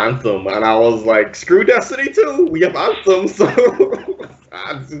showed Anthem, and I was like, screw Destiny 2, we have Anthem, so...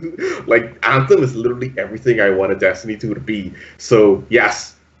 like, Anthem is literally everything I wanted Destiny 2 to be. So,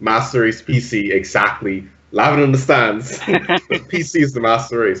 yes, Master Race PC, exactly. Lavin understands. The PC is the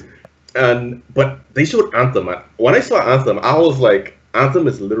Master Race. But they showed Anthem. When I saw Anthem, I was like, Anthem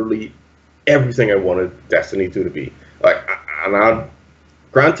is literally everything I wanted Destiny 2 to be. Like,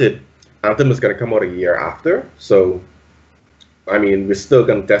 granted, Anthem is going to come out a year after, so... I mean, we're still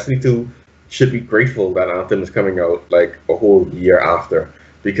gonna. Destiny 2 should be grateful that Anthem is coming out like a whole year after,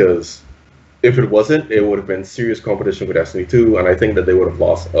 because if it wasn't, it would have been serious competition with Destiny 2, and I think that they would have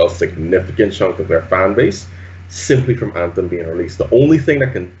lost a significant chunk of their fan base simply from Anthem being released. The only thing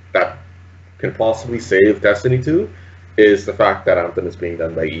that can possibly save Destiny 2 is the fact that Anthem is being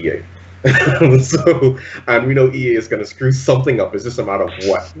done by EA. So, and we know EA is going to screw something up. It's just a matter of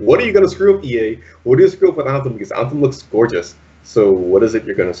what. What are you going to screw up, EA? What do you screw up with Anthem? Because Anthem looks gorgeous. So what is it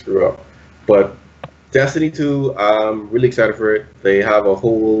you're going to screw up? But Destiny 2, I'm really excited for it. They have a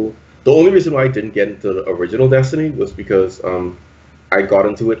whole... The only reason why I didn't get into the original Destiny was because I got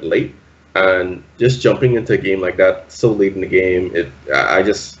into it late. And just jumping into a game like that so late in the game, I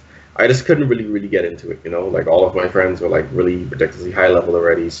just couldn't really get into it, you know? Like, all of my friends were, like, really ridiculously high level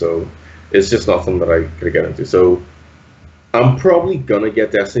already, so it's just not something that I could get into. So I'm probably gonna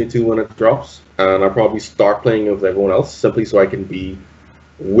get Destiny 2 when it drops, and I'll probably start playing it with everyone else simply so I can be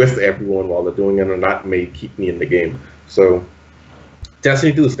with everyone while they're doing it, and that may keep me in the game. So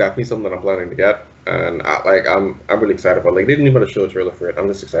Destiny 2 is definitely something that I'm planning to get, and I'm really excited about it. Like, they didn't even show a trailer for it. I'm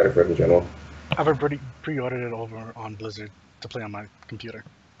just excited for it in general. I've already pre-ordered it over on Blizzard to play on my computer.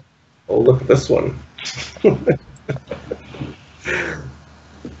 Oh, look at this one.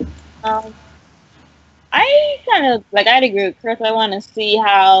 I kind of I'd agree with Chris. I want to see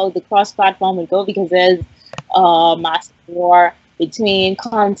how the cross-platform would go because there's massive war between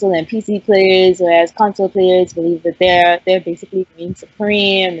console and PC players, whereas console players believe that they're basically reign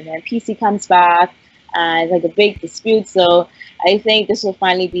supreme, and then PC comes back, and it's like a big dispute. So I think this will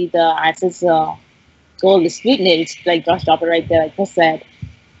finally be the answer to goal disputing it. It's like Josh dropped it right there, like Chris said.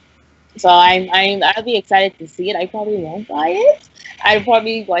 So I'll be excited to see it. I probably won't buy it. I'll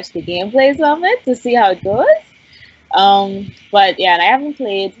probably watch the gameplays of it to see how it goes. But yeah, and I haven't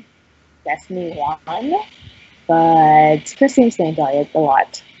played Destiny 1, but Chris seems to enjoy it a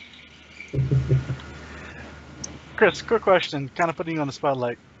lot. Chris, quick question, kind of putting you on the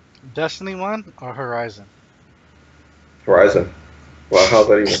spotlight. Destiny 1 or Horizon? Horizon. Well, how's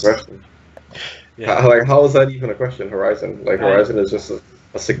that even a question? Yeah. How is that even a question? Horizon. Horizon is just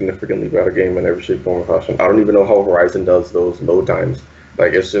a significantly better game in every shape, form, or fashion. I don't even know how Horizon does those load times.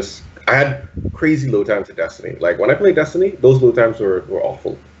 It's just, I had crazy load times in Destiny. Like, when I played Destiny, those load times were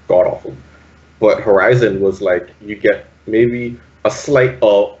awful, god awful. But Horizon was you get maybe a slight,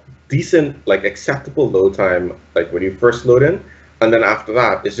 decent, acceptable load time, when you first load in, and then after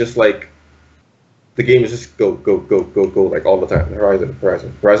that, it's just the game is just go, go, go, go, go, all the time.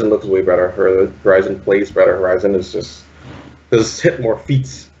 Horizon looks way better. Horizon plays better. Horizon is just, has hit more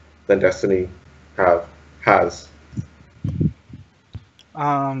feats than Destiny has.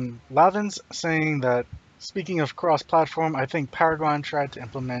 Lavin's saying that, speaking of cross-platform, I think Paragon tried to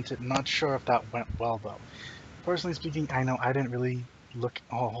implement it. Not sure if that went well, though. Personally speaking, I know I didn't really look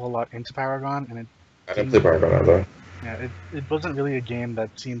a whole lot into Paragon, and I didn't play Paragon either. Yeah, it wasn't really a game that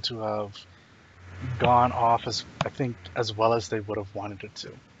seemed to have gone off as well as they would have wanted it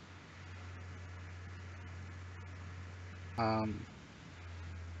to.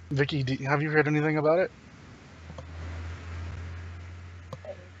 Vicky, have you heard anything about it?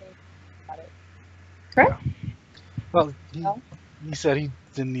 Chris? Well, he said he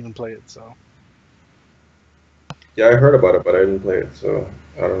didn't even play it, so. Yeah, I heard about it, but I didn't play it, so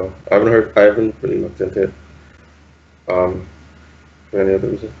I don't know. I haven't really looked into it. For any other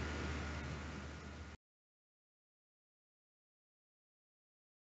reason.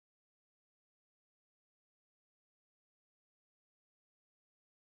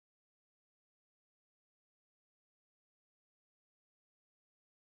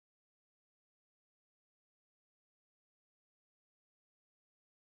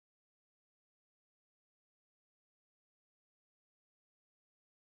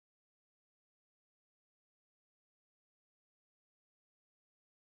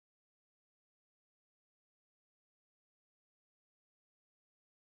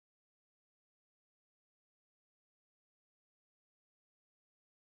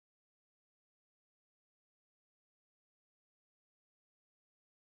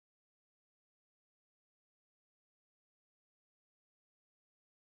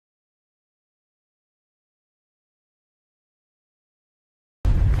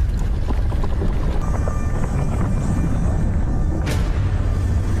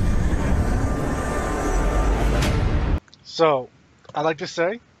 So, I like to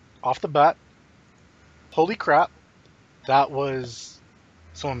say, off the bat, holy crap, that was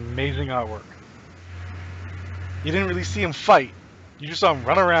some amazing artwork. You didn't really see him fight. You just saw him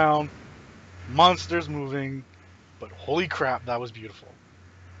run around, monsters moving, but holy crap, that was beautiful.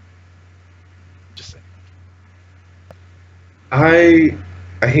 Just saying. I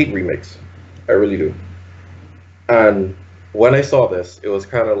hate remakes. I really do. And when I saw this, it was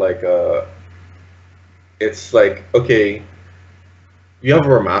kind of it's okay, you have a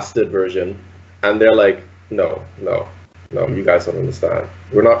remastered version, and they're like, no, you guys don't understand.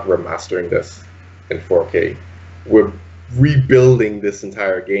 We're not remastering this in 4K. We're rebuilding this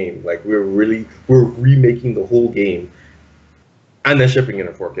entire game. We're remaking the whole game, and then shipping it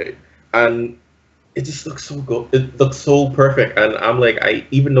in 4K. And it just looks so good. It looks so perfect. And I'm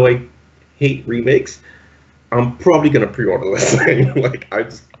even though I hate remakes, I'm probably gonna pre-order this thing.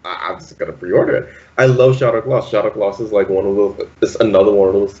 I'm just gonna pre-order it. I love Shadow Gloss. Shadow Gloss is one of those. It's another one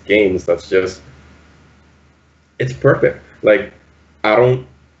of those games that's just. It's perfect. I don't.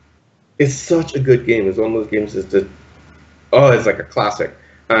 It's such a good game. It's one of those games. It's just. Oh, it's like a classic.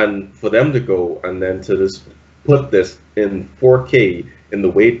 And for them to go and then to this put this in 4K in the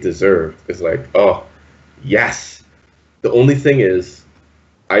way it deserved, is like, oh, yes. The only thing is,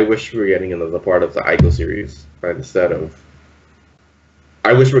 I wish we were getting another part of the Ico series, right? Instead of,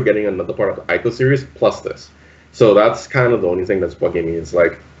 I wish we are getting another part of the Ico series plus this. So that's kind of the only thing that's bugging me. Is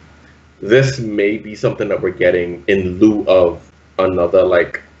like, this may be something that we're getting in lieu of another,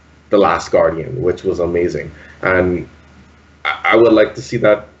 like, The Last Guardian, which was amazing. And I would like to see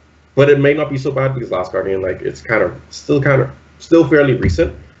that, but it may not be so bad because Last Guardian, like, it's kind of still fairly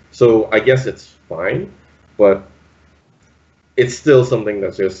recent. So I guess it's fine, but it's still something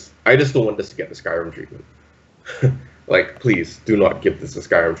that's just, I just don't want this to get the Skyrim treatment. Like, please do not give this a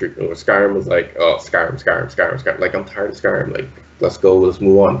Skyrim treatment. Where Skyrim is like, oh, Skyrim. Like, I'm tired of Skyrim. Like, let's go, let's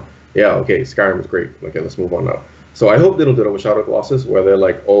move on. Yeah, okay, Skyrim is great. Okay, let's move on now. So I hope they don't do that with Shadow Colossus, where they're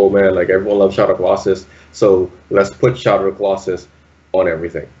like, oh man, like everyone loves Shadow Colossus, so let's put Shadow Colossus on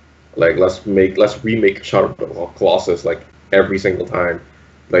everything. Like, let's remake Shadow Colossus like every single time.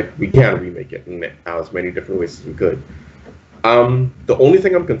 Like, we can remake it in as many different ways as we could. The only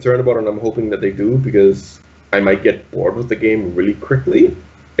thing I'm concerned about, and I'm hoping that they do, because I might get bored with the game really quickly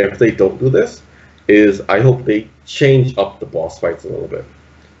if they don't do this, is I hope they change up the boss fights a little bit.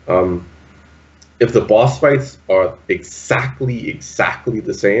 If the boss fights are exactly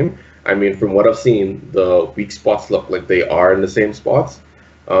the same, I mean, from what I've seen, the weak spots look like they are in the same spots.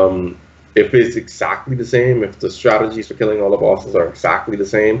 If it's exactly the same, if the strategies for killing all the bosses are exactly the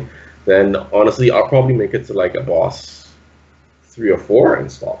same, then honestly, I'll probably make it to like a boss 3 or 4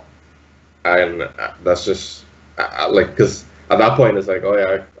 and stop. And that's just like, because at that point it's like, oh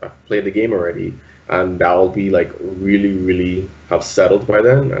yeah, I've played the game already, and that'll be like really have settled by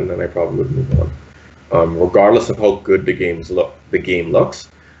then, and then I probably would move on. Regardless of how good the game looks,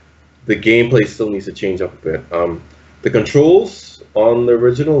 the gameplay still needs to change up a bit. The controls on the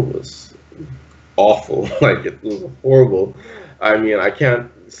original was awful. Like, it was horrible. I mean, I can't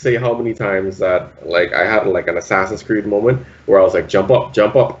say how many times that, like, I had like an Assassin's Creed moment where I was like, jump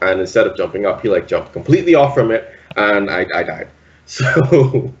up, and instead of jumping up, he like jumped completely off from it, and I died.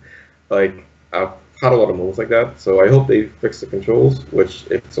 So, like, I've had a lot of moments like that. So I hope they fix the controls. Which,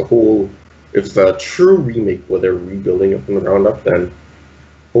 if it's a true remake where they're rebuilding it from the ground up, then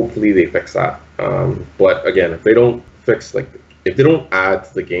hopefully they fix that. But again, if they don't fix, like, if they don't add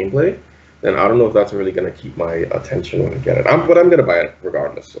to the gameplay, then I don't know if that's really going to keep my attention when I get it. But I'm going to buy it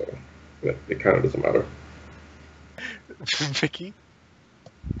regardless, so it kind of doesn't matter. Vicky?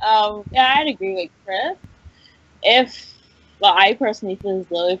 Yeah, I'd agree with Chris. Well, I personally feel as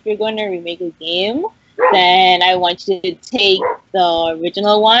though if you're going to remake a game, then I want you to take the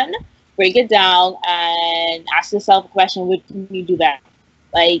original one, break it down, and ask yourself a question: what can you do better?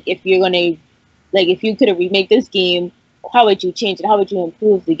 Like, if you could have remade this game, how would you change it? How would you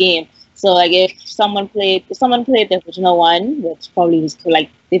improve the game? So, like, if someone played the original one, which probably was like,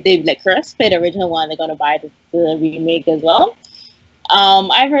 if they, like Chris, played the original one, they're gonna buy the remake as well.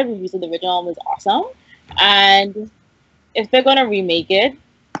 I've heard reviews of the original one was awesome, and if they're gonna remake it,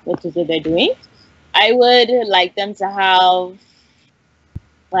 which is what they're doing, I would like them to have,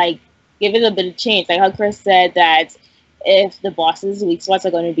 like, give it a bit of change. Like how Chris said that if the bosses' weak spots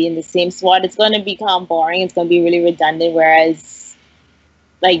are going to be in the same spot, it's going to become boring. It's going to be really redundant. Whereas,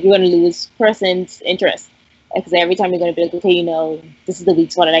 like, you're going to lose person's interest, because every time you're going to be like, okay, you know, this is the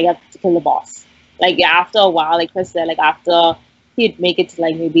weak spot, and I have to kill the boss. Like, after a while, like Chris said, like, after he'd make it to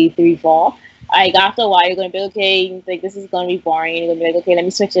like maybe 3, 4. Like, after a while, you're going to be okay. Like, this is going to be boring. You're going to be like, okay, let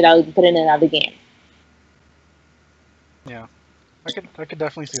me switch it out and put it in another game. Yeah, I could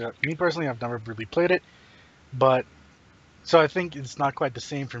definitely see that. Me personally, I've never really played it, but so I think it's not quite the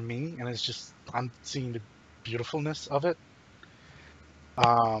same for me, and it's just I'm seeing the beautifulness of it.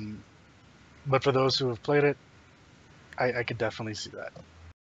 Um, but for those who have played it, I could definitely see that.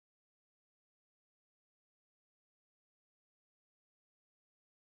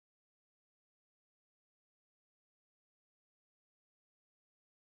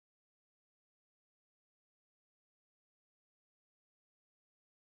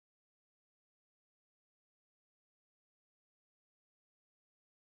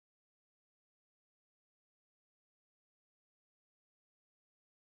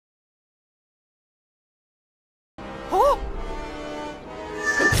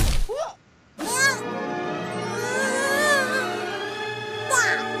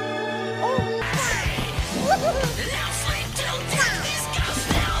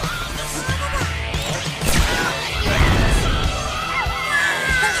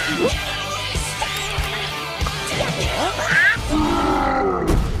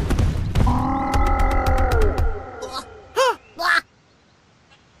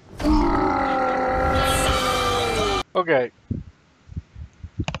 Okay,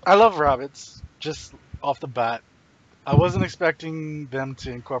 I love rabbits. Just off the bat, I wasn't expecting them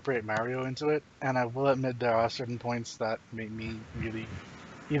to incorporate Mario into it, and I will admit there are certain points that make me really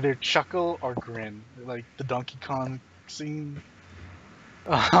either chuckle or grin, like the Donkey Kong scene.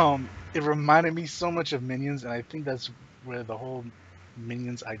 It reminded me so much of Minions, and I think that's where the whole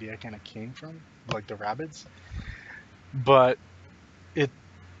Minions idea kind of came from, like the rabbits. But it,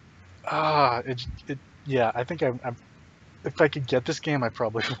 yeah, I think if I could get this game, I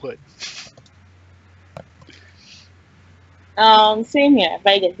probably would. Same here. If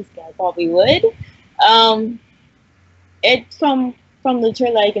I get this guy, I probably would. Um, it from the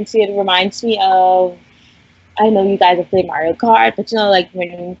trailer, I can see it reminds me of. I know you guys have played Mario Kart, but you know, like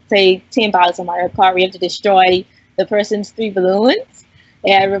when you play Team Battles on Mario Kart, we have to destroy the person's three balloons.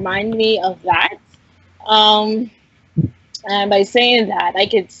 Yeah, it reminded me of that. Um, and by saying that, I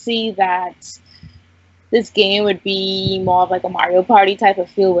could see that this game would be more of like a Mario Party type of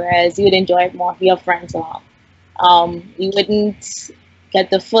feel, whereas you would enjoy it more if you have friends along. You wouldn't get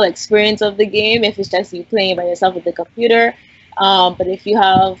the full experience of the game if it's just you playing by yourself with the computer. But if you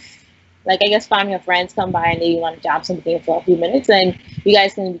have, like, I guess family or friends come by and they want to jam something for a few minutes, and you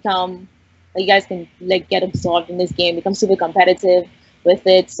guys can become, like, you guys can like get absorbed in this game, become super competitive with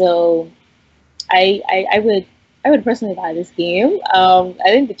it. So I would personally buy this game. I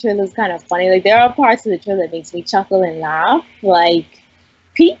think the trailer is kind of funny. Like there are parts of the trailer that makes me chuckle and laugh. Like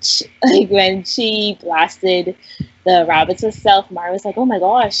Peach, like when she blasted the rabbits herself, Mario's like, "Oh my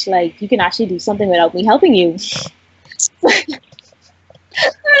gosh! Like you can actually do something without me helping you."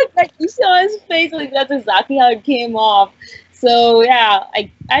 Like you saw his face. Like that's exactly how it came off. So yeah,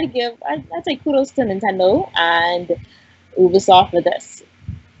 I'd say kudos to Nintendo and Ubisoft for this.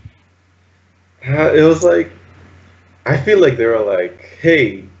 It was like I feel like they were like,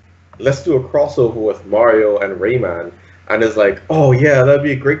 hey, let's do a crossover with Mario and Rayman. And it's like, oh yeah, that'd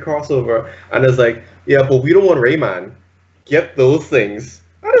be a great crossover. And it's like, yeah, but we don't want Rayman. Get those things.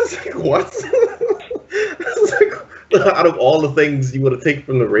 I was like, what? It's like, out of all the things you want to take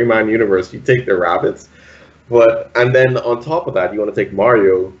from the Rayman universe, you take the rabbits. But and then on top of that, you want to take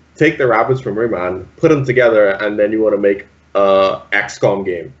Mario, take the rabbits from Rayman, put them together, and then you want to make a XCOM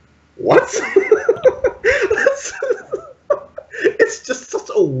game. What? That's- it's just such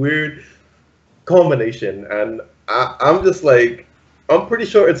a weird combination, and I'm just like, I'm pretty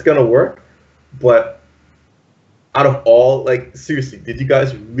sure it's gonna work, but out of all, like, seriously, did you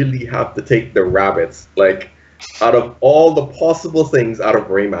guys really have to take the rabbits? Like, out of all the possible things out of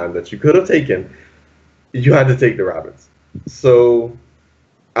Rayman that you could have taken, you had to take the rabbits. So,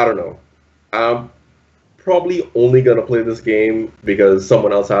 I don't know. I'm probably only gonna play this game because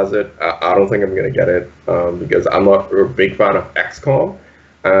someone else has it. I don't think I'm gonna get it because I'm not a big fan of XCOM,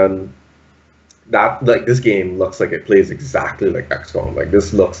 and that like this game looks like it plays exactly like XCOM. Like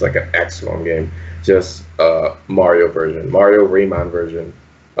this looks like an XCOM game, just Mario version, Mario Rayman version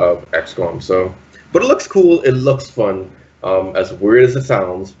of XCOM. So, but it looks cool. It looks fun. As weird as it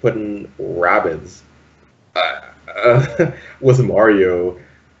sounds, putting rabbits with Mario.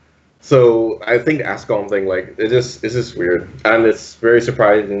 So I think the XCOM thing, like, it's just weird, and it's very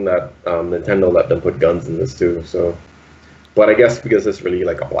surprising that Nintendo let them put guns in this too. So, but I guess because it's really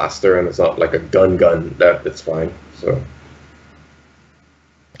like a blaster and it's not like a gun, that it's fine. So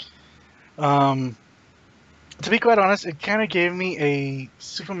Um, to be quite honest, it kind of gave me a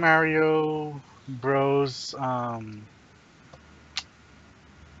Super Mario Bros. Lord,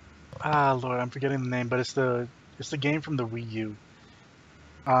 I'm forgetting the name, but it's the game from the Wii U.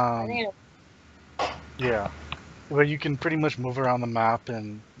 I Um, think yeah, where you can pretty much move around the map,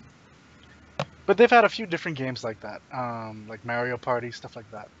 and but they've had a few different games like that, like Mario Party, stuff like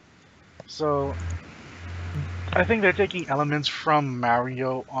that. So I think they're taking elements from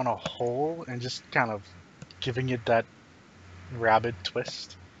Mario on a whole and just kind of giving it that rabbit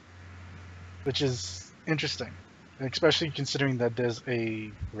twist, which is interesting, especially considering that there's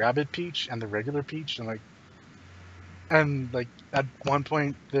a rabbit Peach and the regular Peach, and like at one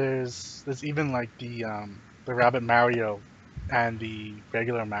point there's even like the rabbit Mario and the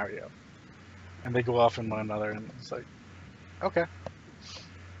regular Mario, and they go off in one another, and it's like, okay.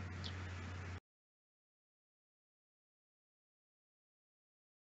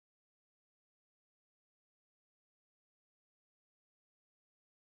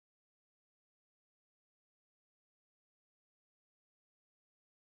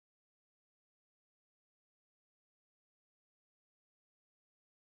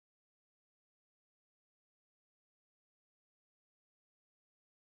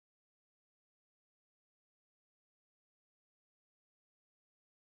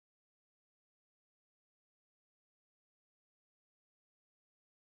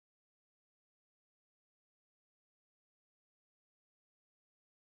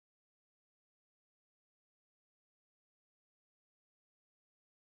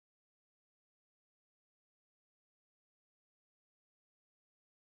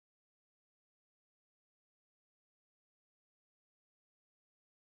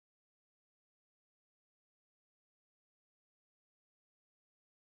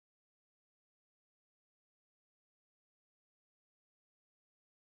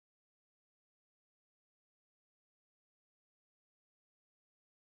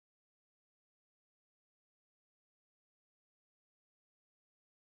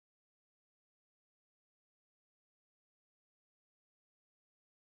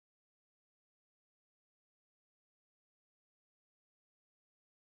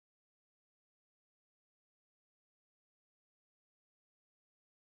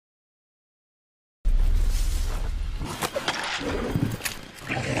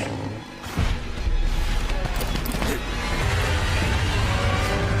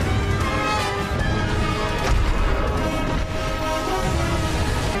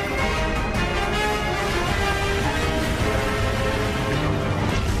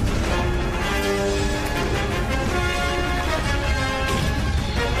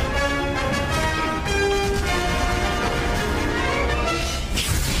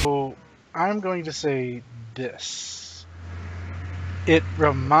 So I'm going to say this. It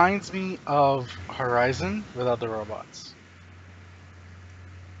reminds me of Horizon without the robots.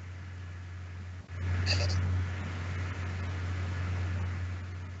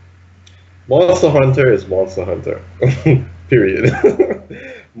 Monster Hunter is Monster Hunter. Period.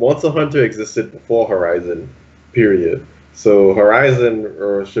 Monster Hunter existed before Horizon. Period. So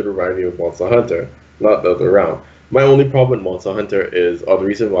Horizon should remind me of Monster Hunter, not the other way around. My only problem with Monster Hunter is, or the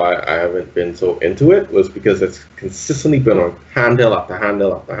reason why I haven't been so into it, was because it's consistently been on handle after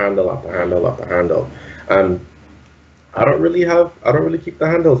handle after handle after handle after handle, and I don't really keep the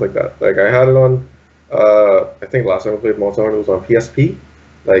handles like that. Like I had it on, I think last time I played Monster Hunter was on PSP,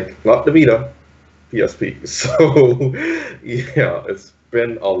 like not the Vita, PSP. So yeah, it's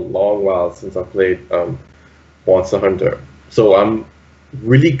been a long while since I played Monster Hunter. So I'm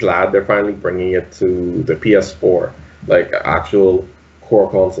really glad they're finally bringing it to the PS4, like actual core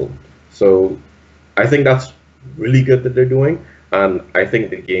console. So I think that's really good that they're doing, and I think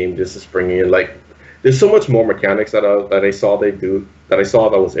the game just is bringing in like there's so much more mechanics that I saw they do that I saw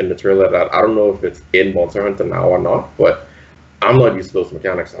that was in the trailer that I don't know if it's in Monster Hunter now or not, but I'm not used to those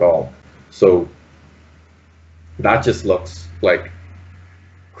mechanics at all. So that just looks like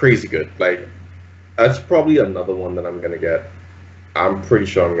crazy good. Like that's probably another one that I'm gonna get. I'm pretty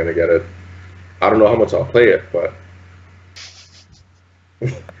sure I'm gonna get it. I don't know how much I'll play it, but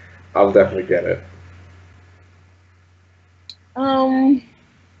I'll definitely get it. Um,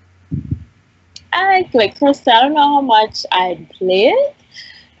 like first, I don't know how much I play it.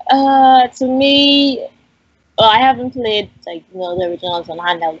 To me, well, I haven't played like the originals on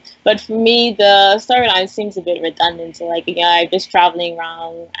handheld, but for me, the storyline seems a bit redundant. So like I'm just traveling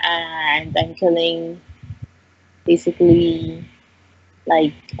around and I'm killing basically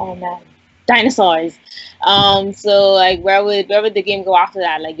like oh man dinosaurs. So like where would the game go after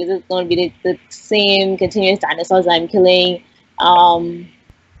that? Like is it going to be the same continuous dinosaurs I'm killing? Um,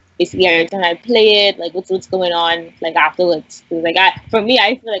 basically every time I play it, like what's going on like afterwards? 'Cause, like for me,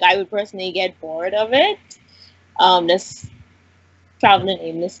 I feel like I would personally get bored of it. Just traveling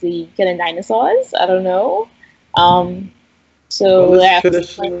aimlessly killing dinosaurs. I don't know. Um, Well, so yeah,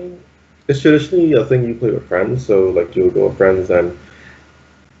 it's traditionally a thing you play with friends. So like you'll go with friends, and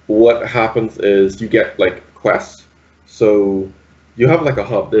what happens is you get like quests. So you have like a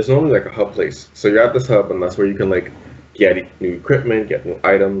hub. There's normally like a hub place. So you're at this hub, and that's where you can like get new equipment, get new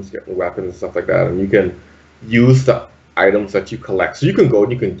items, get new weapons and stuff like that. And you can use the items that you collect. So you can go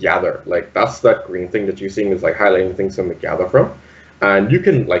and you can gather. Like that's that green thing that you're seeing is like highlighting things from the gather from, and you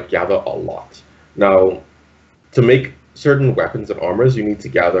can like gather a lot. Now to make certain weapons and armors, you need to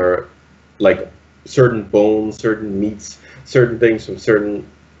gather like certain bones, certain meats, certain things from certain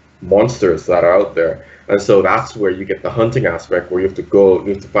monsters that are out there. And so that's where you get the hunting aspect, where you have to go, you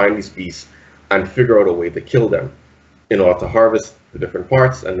have to find these beasts and figure out a way to kill them in order to harvest the different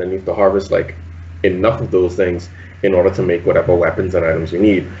parts, and then you have to harvest like enough of those things in order to make whatever weapons and items you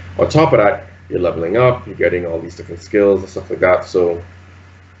need. On top of that, you're leveling up, you're getting all these different skills and stuff like that. So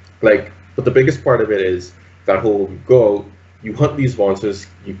like, but the biggest part of it is that whole you go, you hunt these monsters,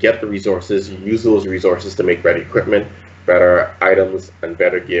 you get the resources, you use those resources to make better equipment, better items, and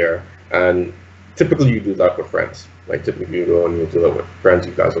better gear. And typically you do that with friends. Like typically you go and you do that with friends,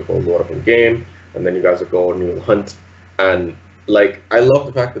 you guys will go load up in game, and then you guys will go and you'll hunt. And like, I love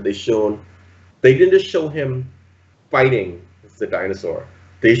the fact that they didn't just show him fighting the dinosaur.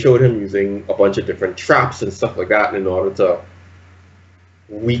 They showed him using a bunch of different traps and stuff like that in order to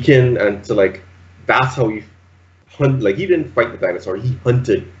weaken and to like, that's how he hunt. Like he didn't fight the dinosaur, he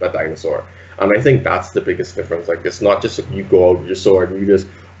hunted the dinosaur. And I think that's the biggest difference. Like it's not just you go out with your sword and you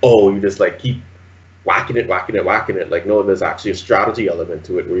just like keep whacking it, whacking it, whacking it. Like no, there's actually a strategy element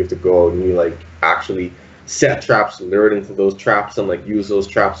to it where you have to go and you like actually set traps, lure it into those traps, and like use those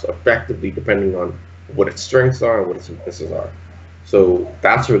traps effectively depending on what its strengths are and what its weaknesses are. So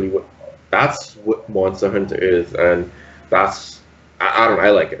that's what Monster Hunter is, and that's I don't know, I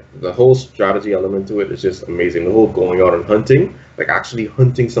like it. The whole strategy element to it is just amazing. The whole going out and hunting, like actually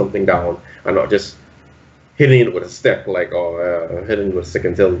hunting something down and not just hitting it with a stick, like hitting it with a stick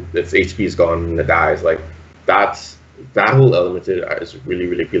until its HP is gone and it dies. Like that whole element to it is really,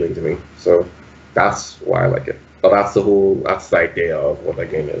 really appealing to me. So that's why I like it. But that's the idea of what that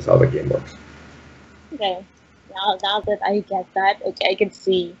game is, how the game works. okay. Now that I get that, okay, I can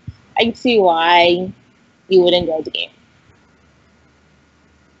see why you would enjoy the game.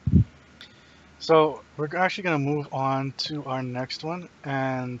 So we're actually going to move on to our next one,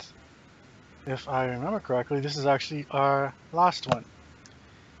 and if I remember correctly, this is actually our last one.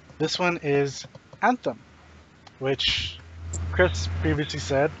 This one is Anthem, which Chris previously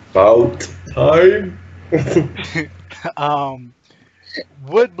said, About time.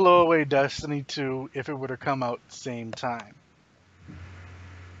 would blow away Destiny 2 if it were to come out same time.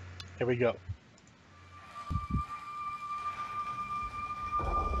 Here we go.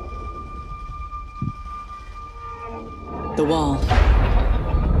 The wall.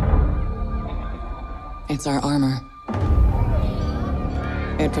 It's our armor.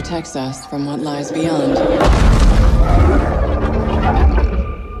 It protects us from what lies beyond.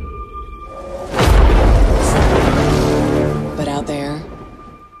 But out there,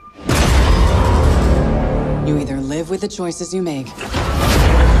 you either live with the choices you make,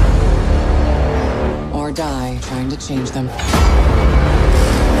 or die trying to change them.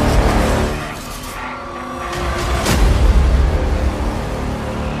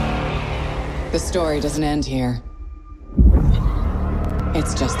 The story doesn't end here.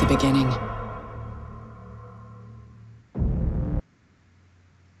 It's just the beginning.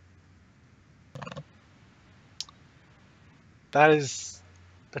 That is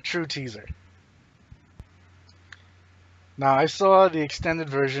a true teaser. Now, I saw the extended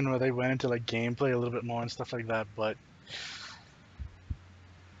version where they went into like gameplay a little bit more and stuff like that, but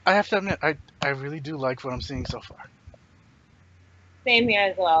I have to admit, I really do like what I'm seeing so far. Same here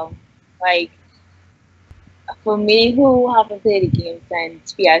as well. Like, for me who haven't played the game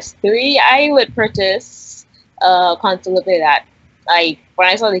since PS3, I would purchase a console to play that. Like, when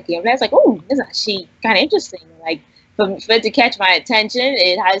I saw the gameplay, I was like, oh, this is actually kind of interesting. Like, for it to catch my attention,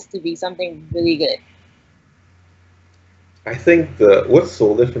 it has to be something really good. I think what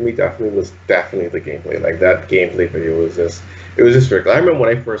sold it for me definitely was definitely the gameplay. Like that gameplay video was just strict. I remember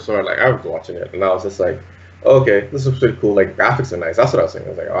when I first saw it, like I was watching it and I was just like, okay, this is pretty cool. Like graphics are nice. That's what I was saying. I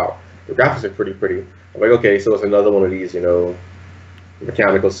was like, wow, the graphics are pretty pretty. I'm like, okay, so it's another one of these,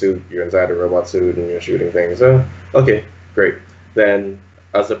 mechanical suit. You're inside a robot suit and you're shooting things. Okay, great. Then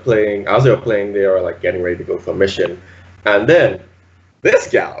as they were playing, they are like getting ready to go for a mission, and then this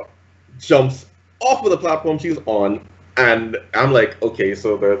gal jumps off of the platform she was on. And I'm like, okay,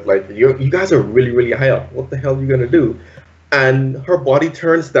 so they're like, you guys are really, really high up. What the hell are you gonna do? And her body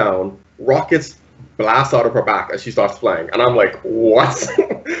turns down, rockets blast out of her back as she starts flying. And I'm like, what?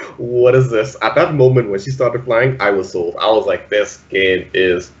 What is this? At that moment when she started flying, I was sold. I was like, this game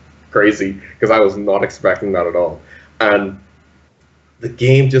is crazy, because I was not expecting that at all. And the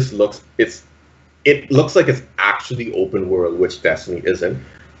game just looks like it's actually open world, which Destiny isn't,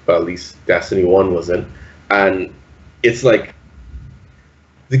 but at least Destiny 1 wasn't. And it's like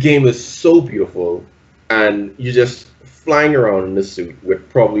the game is so beautiful, and you're just flying around in this suit with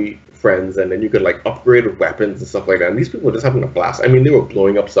probably friends, and then you could like upgrade with weapons and stuff like that. And these people were just having a blast. I mean, they were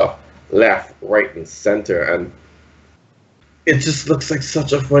blowing up stuff left, right, and center, and it just looks like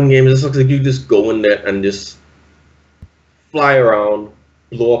such a fun game. It just looks like you just go in there and just fly around,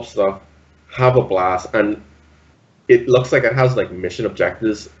 blow up stuff, have a blast, and it looks like it has like mission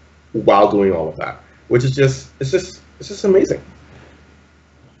objectives while doing all of that, which is it's just amazing.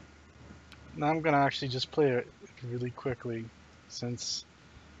 Now I'm gonna actually just play it really quickly, since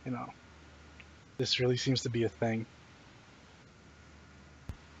this really seems to be a thing.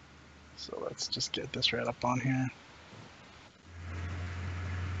 So let's just get this right up on here.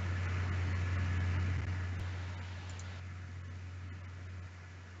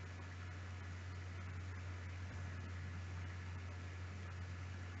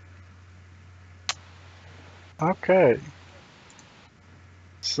 Okay.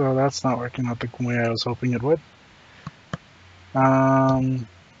 So that's not working out the way I was hoping it would.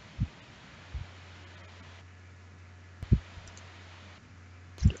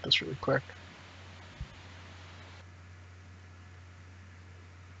 Get this really quick.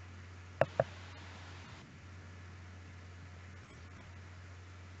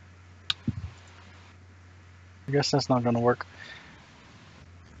 I guess that's not going to work.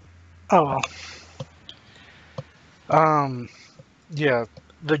 Oh well. Yeah,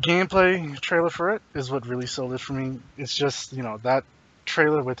 the gameplay trailer for it is what really sold it for me. It's just, that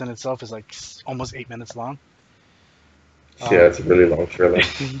trailer within itself is like almost 8 minutes long. Yeah, it's a really long trailer.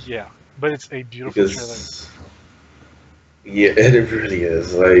 Yeah, but it's a beautiful trailer. Yeah, it really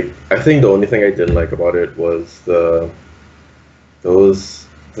is. Like, I think the only thing I didn't like about it was the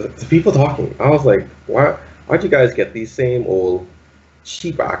people talking. I was like, why'd you guys get these same old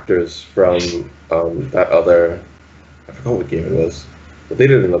cheap actors from that other, I forgot what game it was, but they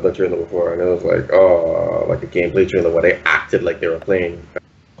did another trailer before, and it was like, oh, like a gameplay trailer where they acted like they were playing.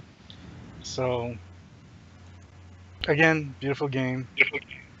 So, again, beautiful game.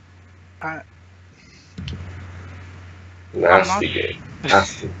 Nasty game.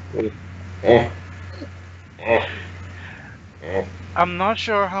 Nasty. Eh. I'm not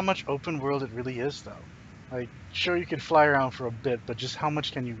sure how much open world it really is, though. Like, sure, you could fly around for a bit, but just how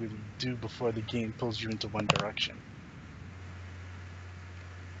much can you really do before the game pulls you into one direction?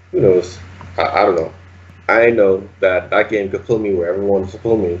 Who knows? I don't know. I know that that game could pull me wherever it wants to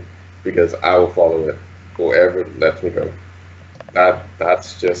pull me because I will follow it wherever it lets me go.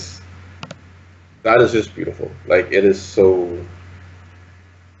 That's just that is just beautiful. Like it is so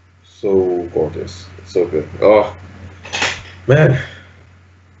gorgeous, so good. Oh man,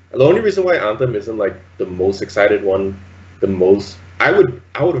 the only reason why Anthem isn't like the most excited one, the most I would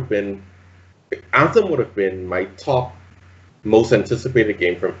have been Anthem would have been my top most anticipated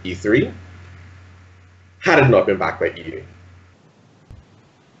game from E3 had it not been backed by EA.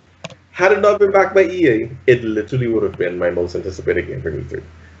 Had it not been backed by EA, it literally would have been my most anticipated game from E3.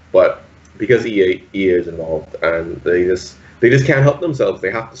 But because EA is involved and they just can't help themselves.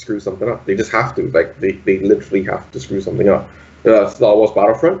 They have to screw something up. They just have to. Like they literally have to screw something up. Star Wars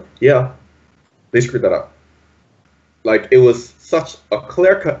Battlefront, yeah, they screwed that up. Like it was such a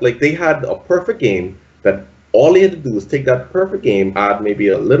clear cut. Like they had a perfect game that all they had to do was take that perfect game, add maybe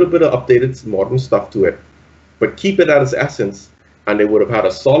a little bit of updated modern stuff to it, but keep it at its essence, and they would have had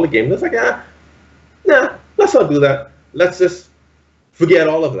a solid game. That's like, nah, let's not do that. Let's just forget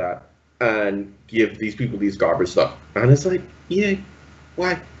all of that and give these people these garbage stuff. And it's like, EA,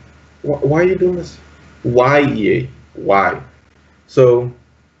 why? Why are you doing this? Why, EA? Why? So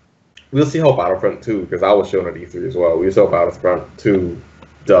we'll see how Battlefront 2, because I was shown at E3 as well. We'll see how Battlefront 2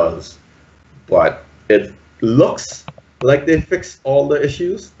 does. But it looks like they fixed all the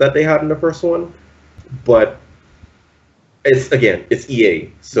issues that they had in the first one. But it's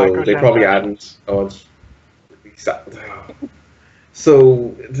EA, so they probably added a bunch.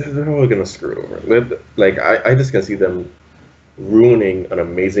 So they're probably gonna screw it over. Like I just can see them ruining an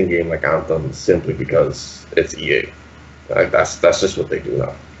amazing game like Anthem simply because it's EA. Like that's just what they do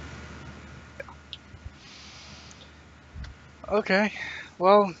now. Okay,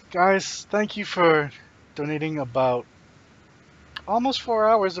 well, guys, thank you for donating about almost 4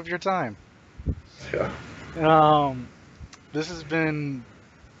 hours of your time. Yeah. This has been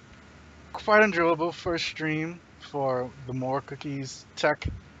quite enjoyable first stream for the More Cookies Tech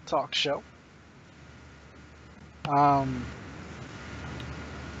Talk Show. Um,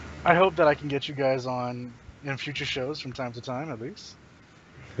 I hope that I can get you guys on in future shows from time to time, at least.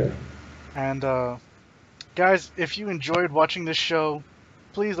 Yeah. And guys, if you enjoyed watching this show,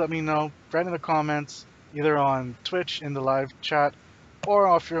 please let me know right in the comments, either on Twitch in the live chat,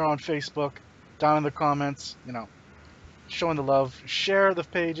 or if you're on Facebook, down in the comments. Showing the love, share the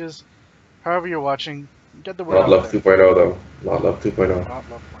pages, however you're watching, get the word Not out Love there. 2.0 though. Not Love 2.0. Not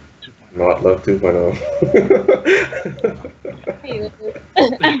Love 2.0. Not Love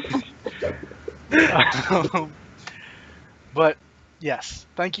 2.0. But yes,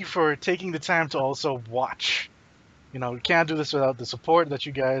 thank you for taking the time to also watch. We can't do this without the support that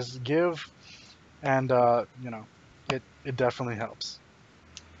you guys give, and it definitely helps.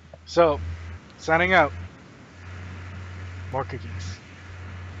 So, signing out. More cookies.